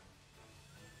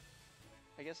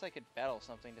 I guess I could battle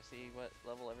something to see what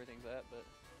level everything's at, but...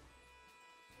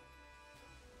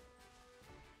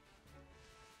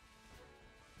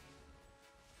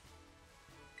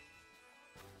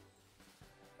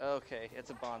 Okay, it's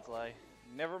a Bonsly.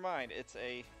 Never mind, it's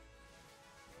a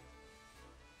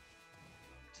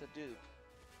dupe.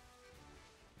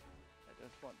 I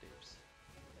don't want dupes.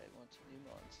 I want new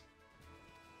ones.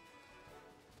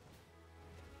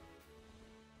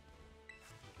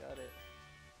 Got it.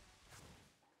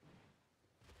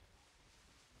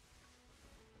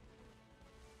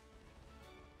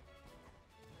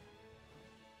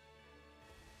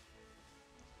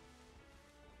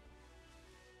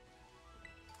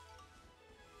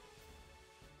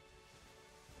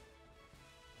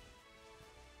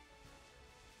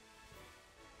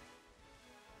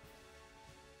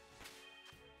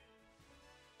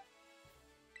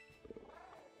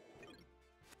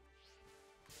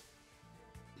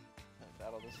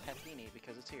 Battle this Happini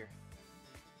because it's here.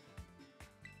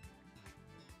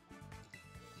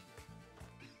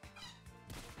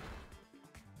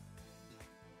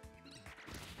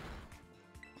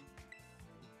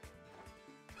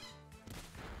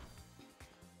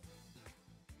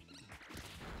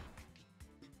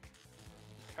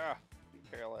 Ah,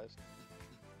 paralyzed.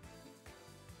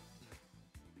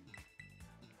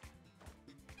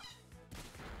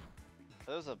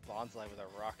 That was a Bonsly with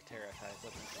a rock Terra type.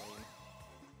 That's insane.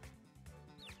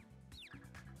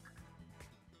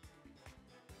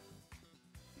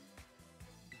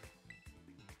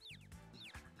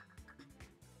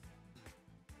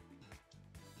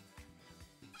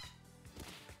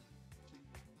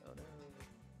 Oh no.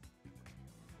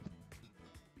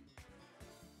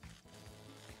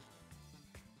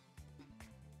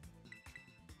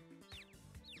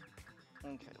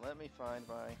 Okay, let me find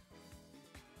my...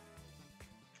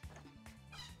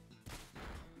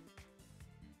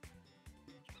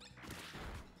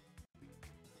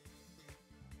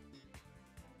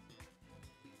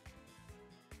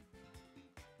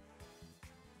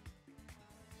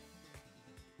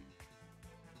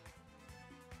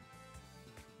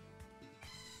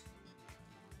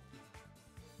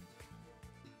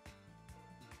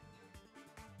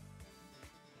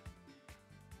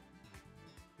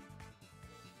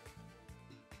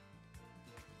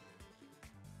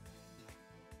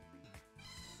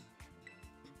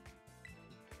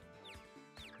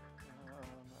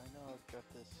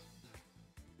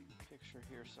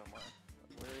 here somewhere.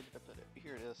 Where did I put it?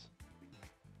 Here it is.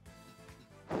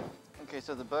 Okay,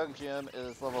 so the bug gem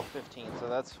is level 15, so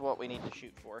that's what we need to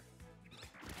shoot for.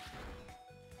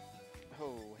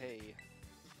 Oh, hey.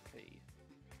 Hey.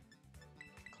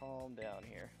 Calm down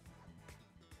here.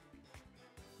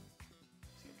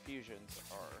 These confusions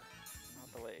are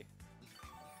not the way.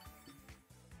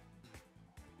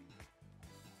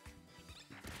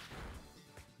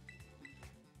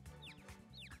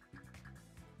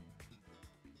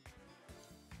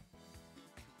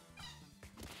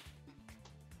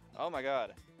 Oh my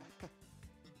god.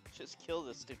 Just kill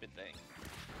this stupid thing.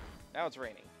 Now it's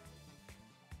raining.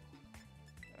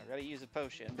 I've got to use a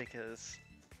potion because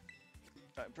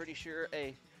I'm pretty sure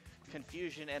a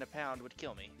confusion and a pound would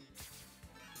kill me.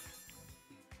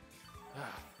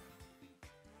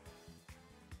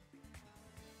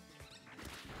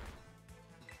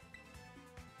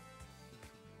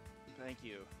 Thank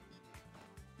you.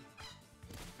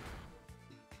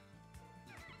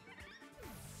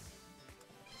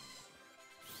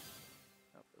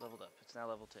 Oh, it leveled up. It's now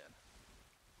level 10.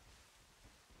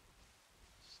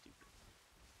 Stupid.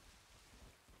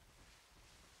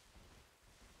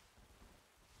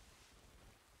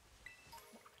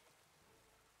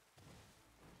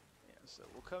 Yeah, so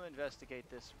we'll come investigate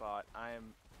this spot. I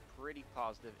am pretty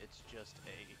positive it's just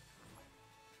a...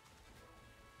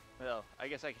 Well, I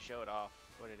guess I can show it off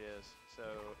what it is. So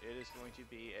it is going to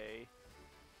be a...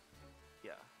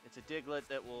 Yeah, it's a Diglett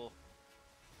that will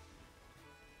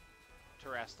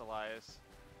terrestrialize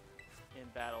in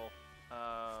battle.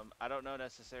 I don't know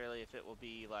necessarily if it will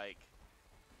be like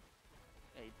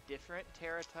a different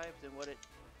Terra type than what it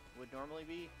would normally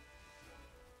be.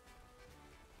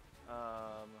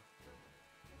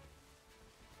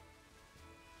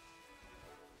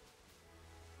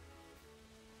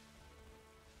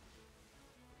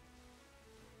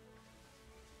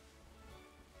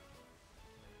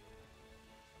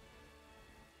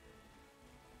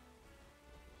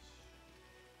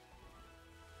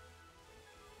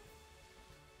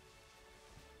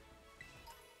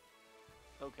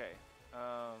 Okay.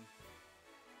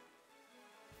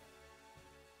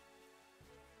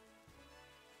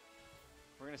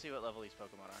 We're gonna see what level these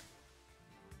Pokemon are.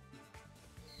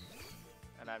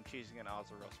 And I'm choosing an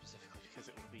Azurill specifically because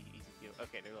it will be easy to go.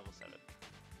 Okay, they're level 7.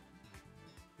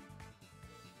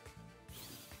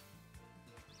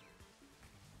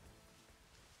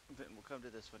 Then we'll come to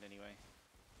this one anyway.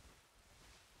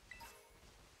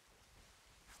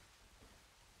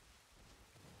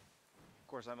 Of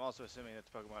course, I'm also assuming that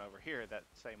the Pokemon over here are that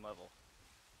same level.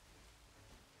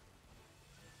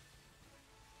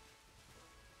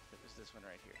 It was this one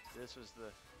right here. This was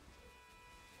the...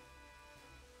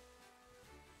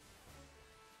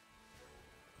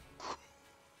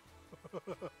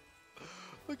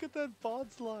 Look at that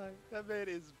Bonsly! That man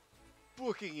is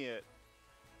booking it!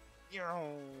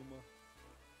 Yum!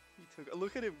 He took...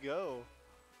 Look at him go!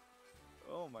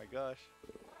 Oh my gosh.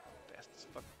 Fast as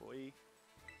fuck, boy.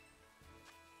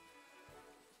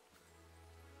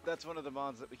 That's one of the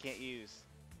mons that we can't use.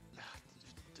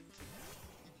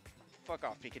 Fuck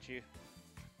off, Pikachu.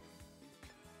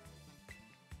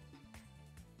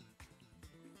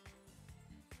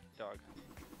 Dog.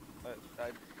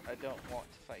 I don't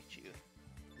want to fight you.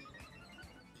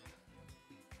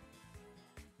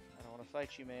 I don't want to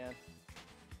fight you, man.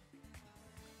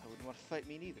 I wouldn't want to fight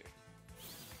me neither.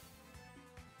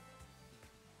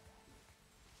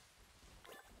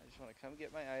 I just want to come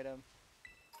get my item.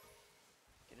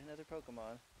 Get another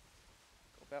Pokemon.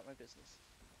 Go about my business.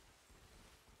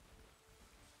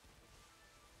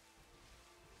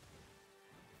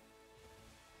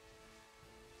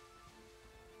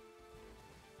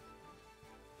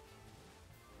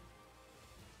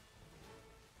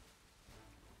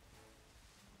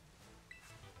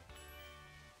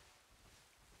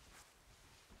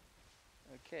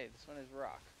 Okay, this one is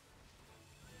rock.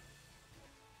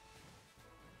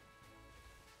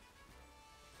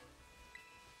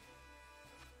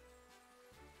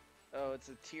 Oh, it's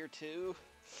a tier 2?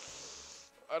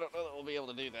 I don't know that we'll be able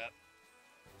to do that.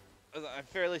 I'm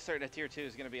fairly certain a tier 2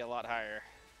 is going to be a lot higher.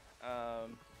 I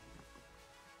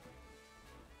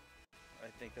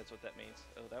think that's what that means.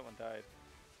 Oh, that one died.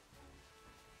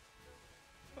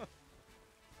 Huh.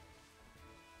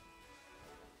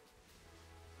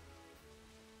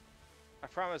 I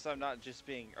promise I'm not just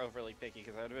being overly picky,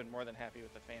 because I would have been more than happy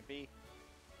with the Phanpy.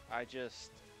 I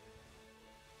just...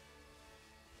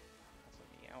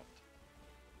 Let me out.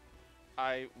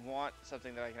 I want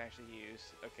something that I can actually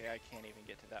use. Okay, I can't even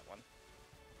get to that one.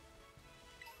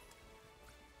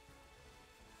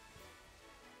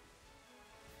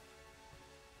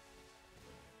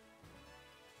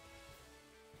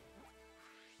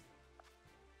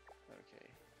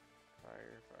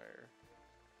 Fire, fire.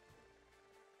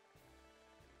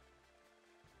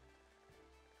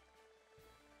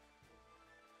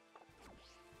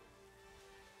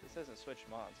 This hasn't switched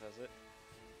mods, has it?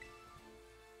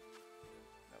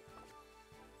 Nope.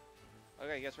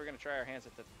 Okay, I guess we're gonna try our hands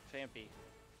at the Phanpy.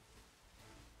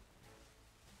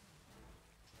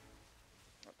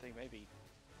 That thing may be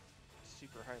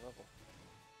super high level.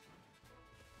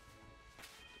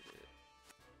 Did it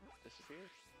disappear?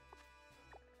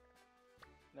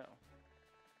 No.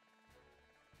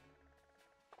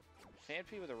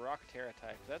 Phanpy with a Rock Terra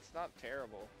type. That's not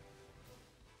terrible.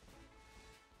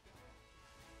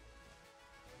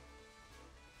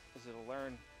 Because it'll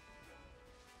learn.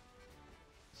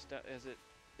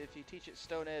 If you teach it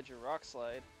Stone Edge or Rock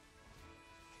Slide,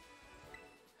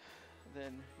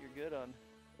 then you're good on.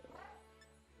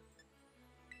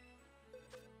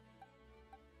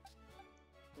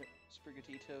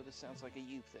 Sprigatito, this sounds like a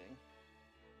you thing.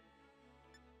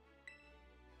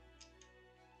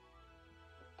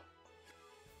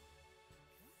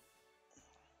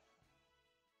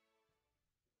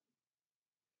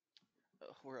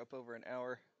 Oh, we're up over an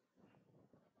hour.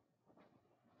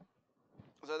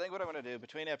 So I think what I'm going to do,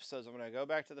 between episodes, I'm going to go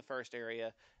back to the first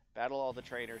area, battle all the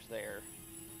trainers there,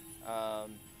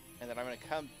 and then I'm going to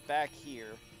come back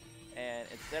here, and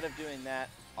instead of doing that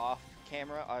off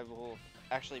camera, I will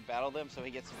actually battle them so he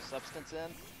gets some substance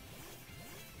in.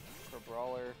 For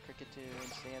Brawler, Cricketune,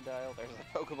 Sandile, there's the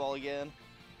Pokeball again.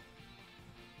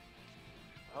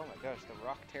 Oh my gosh, the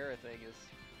Rock Terra thing is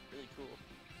really cool.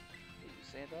 Ooh,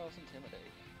 Sandile's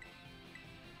Intimidate.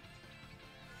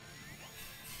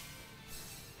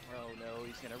 Oh no,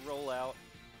 he's gonna roll out.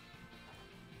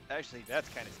 Actually, that's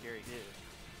kind of scary too.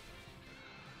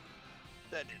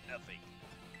 That did nothing.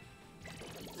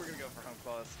 We're gonna go for Home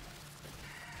Claws.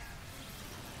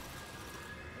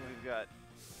 And we've got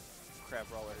Crab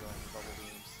Brawler going for Bubble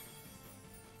Beams.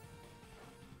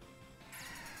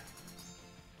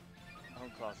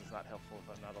 Home Claws is not helpful if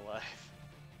I'm not alive.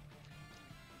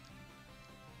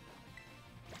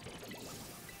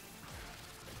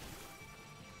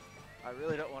 I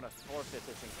really don't want to forfeit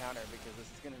this encounter because this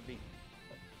is going to be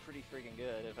pretty freaking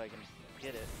good if I can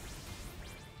get it.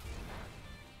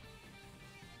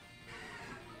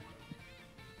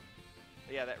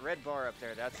 But yeah, that red bar up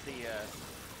there, that's the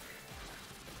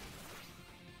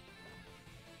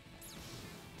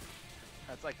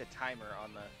that's like the timer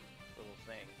on the little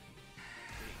thing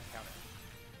for the encounter.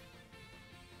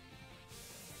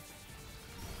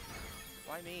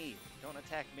 Why me? Don't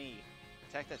attack me.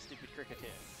 Attack that stupid Cricketune.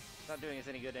 It's not doing us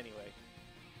any good anyway.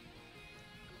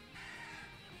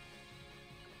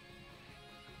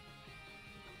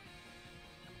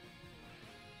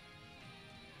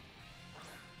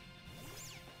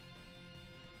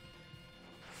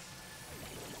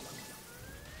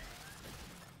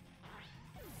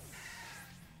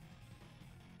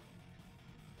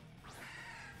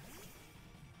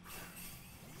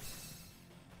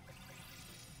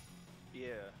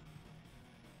 Yeah.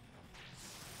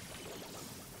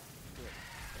 Good.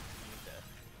 Need that.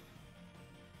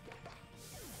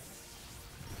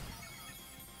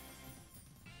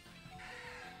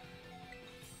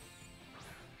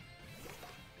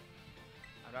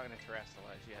 I'm not going to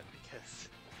terrestrialize yet because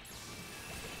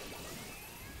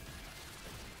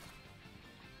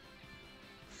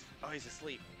oh, he's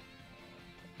asleep.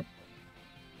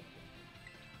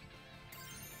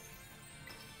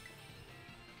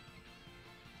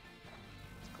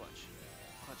 It's clutch.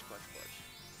 Clutch, clutch, clutch.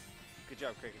 Good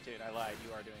job, Cricketune. I lied.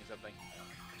 You are doing something.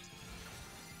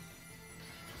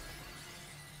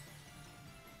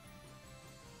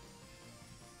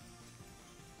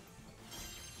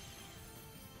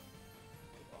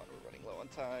 Come on, we're running low on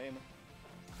time.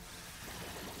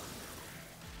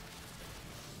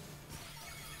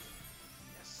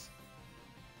 Yes.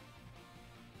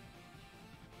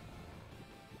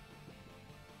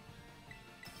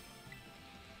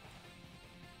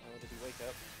 Oh, did he wake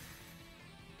up?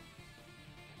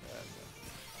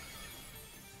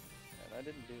 And I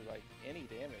didn't do like any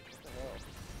damage. What the hell?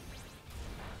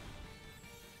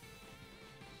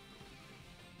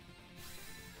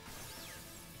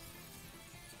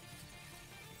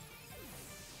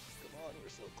 Come on, we're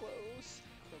so close.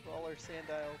 The Brawler,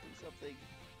 Sandile, do something.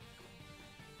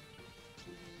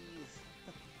 Please.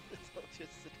 Don't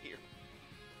just sit here. 3,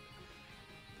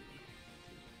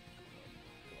 2, 1,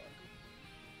 come on.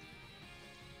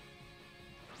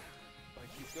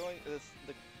 Like he's going. The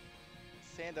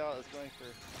Sandile is going for.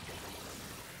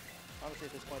 Honestly,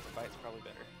 at this point, the bite's probably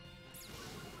better.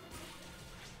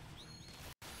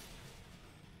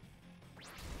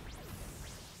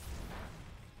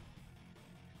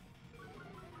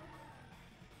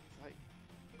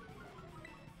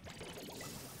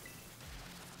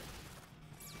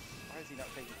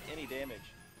 any damage.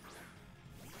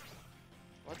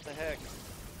 What the heck?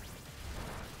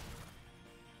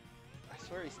 I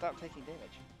swear he stopped taking damage.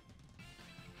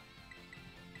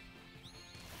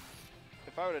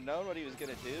 If I would have known what he was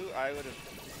going to do, I would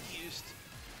have used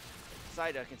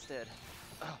Psyduck instead.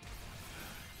 Oh,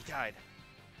 he died.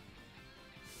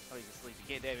 Oh, he's asleep.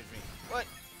 He can't damage me. What?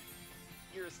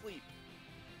 You're asleep.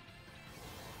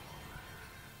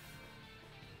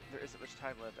 There isn't much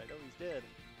time left. I know he's dead.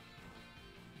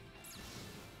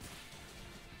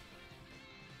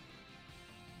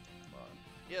 Come on.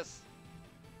 Yes.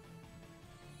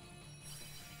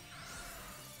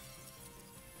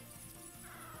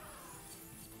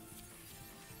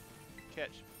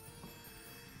 Catch.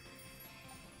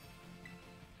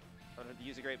 I'm going to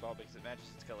use a Great Ball because it matches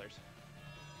its colors.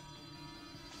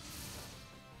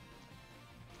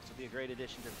 This will be a great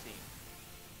addition to the team.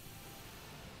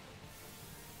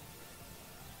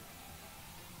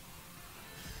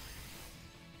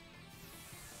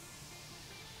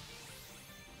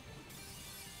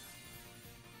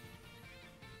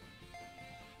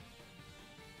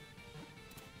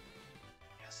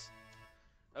 Yes.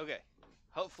 Okay.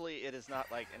 Hopefully it is not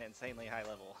like an insanely high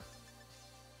level.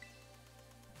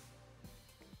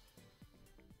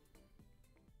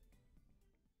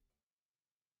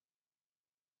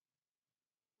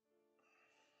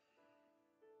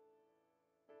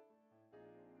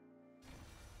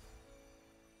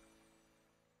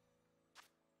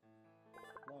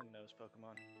 Long nose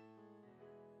Pokemon.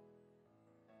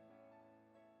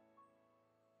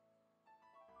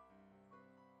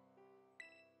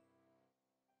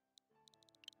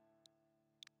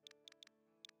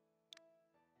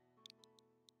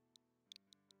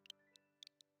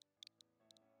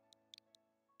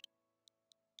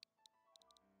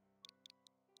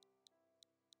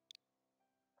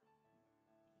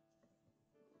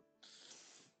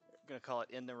 I'm gonna call it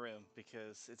in the room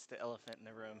because it's the elephant in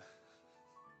the room.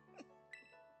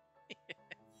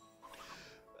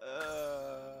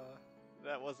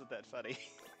 That wasn't that funny.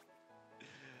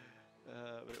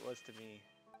 But it was to me.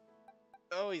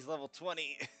 Oh, he's level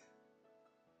 20.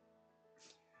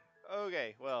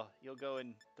 Okay, well, you'll go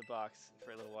in the box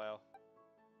for a little while.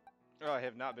 Oh, I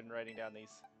have not been writing down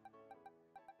these.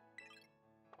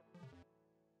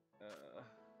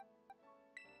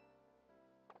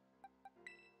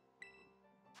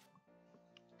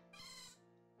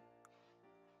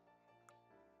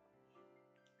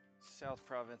 South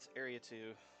Province, Area 2.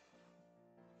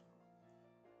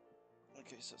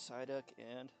 Okay, so Psyduck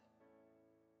and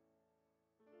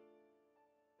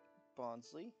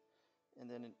Bonsly. And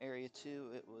then in Area 2,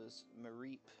 it was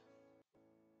Mareep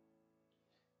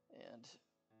and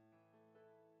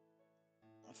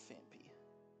a Phanpy.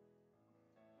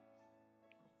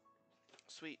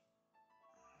 Sweet.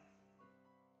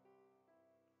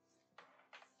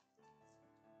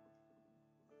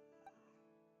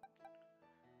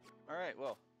 Alright,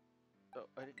 well. Oh,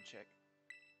 I didn't check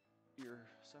your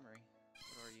summary.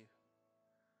 What are you?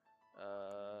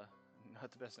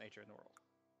 Not the best nature in the world.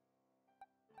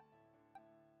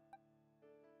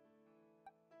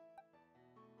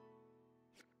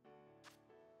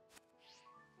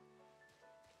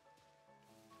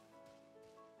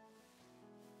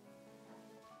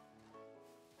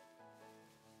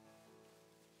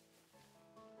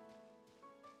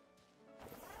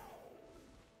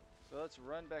 So let's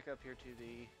run back up here to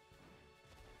the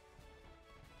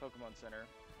Pokemon Center,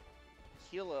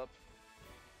 heal up,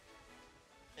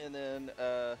 and then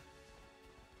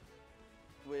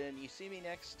when you see me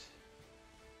next,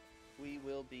 we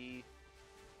will be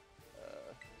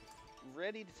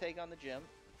ready to take on the gym.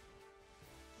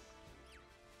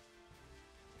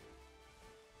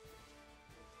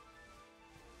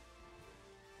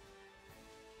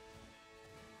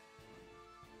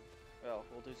 Well,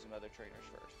 we'll do some other trainers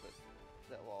first, but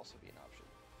that will also be an option.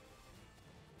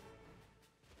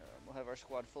 We'll have our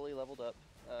squad fully leveled up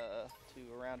to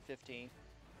around 15,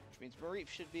 which means Mareep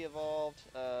should be evolved.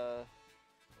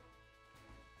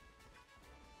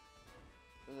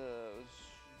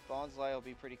 Bonsly will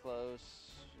be pretty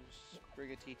close.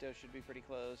 Sprigatito should be pretty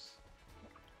close.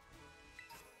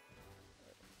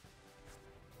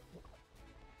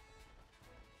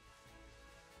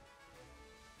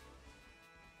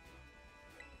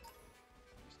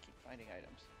 Just keep finding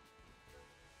items.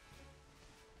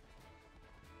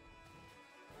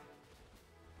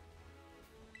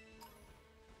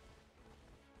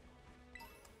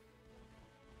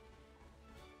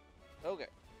 Okay.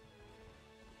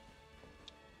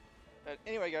 But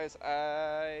anyway, guys,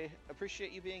 I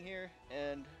appreciate you being here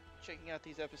and checking out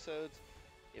these episodes.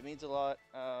 It means a lot.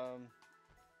 I'm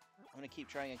going to keep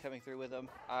trying and coming through with them.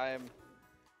 I'm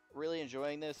really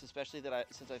enjoying this, especially that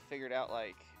since I figured out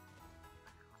like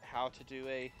how to do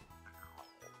a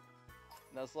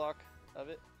Nuzlocke of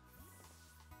it.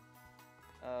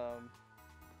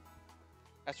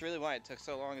 That's really why it took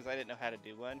so long, is I didn't know how to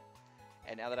do one,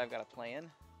 and now that I've got a plan,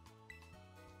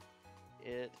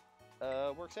 it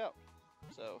works out.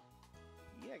 So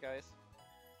yeah, guys.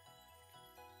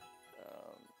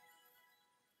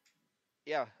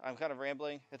 Yeah, I'm kind of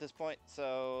rambling at this point,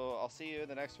 so I'll see you in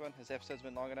the next one. This episode's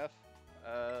been long enough.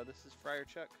 This is Friar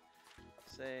Chuck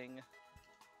saying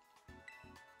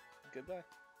goodbye.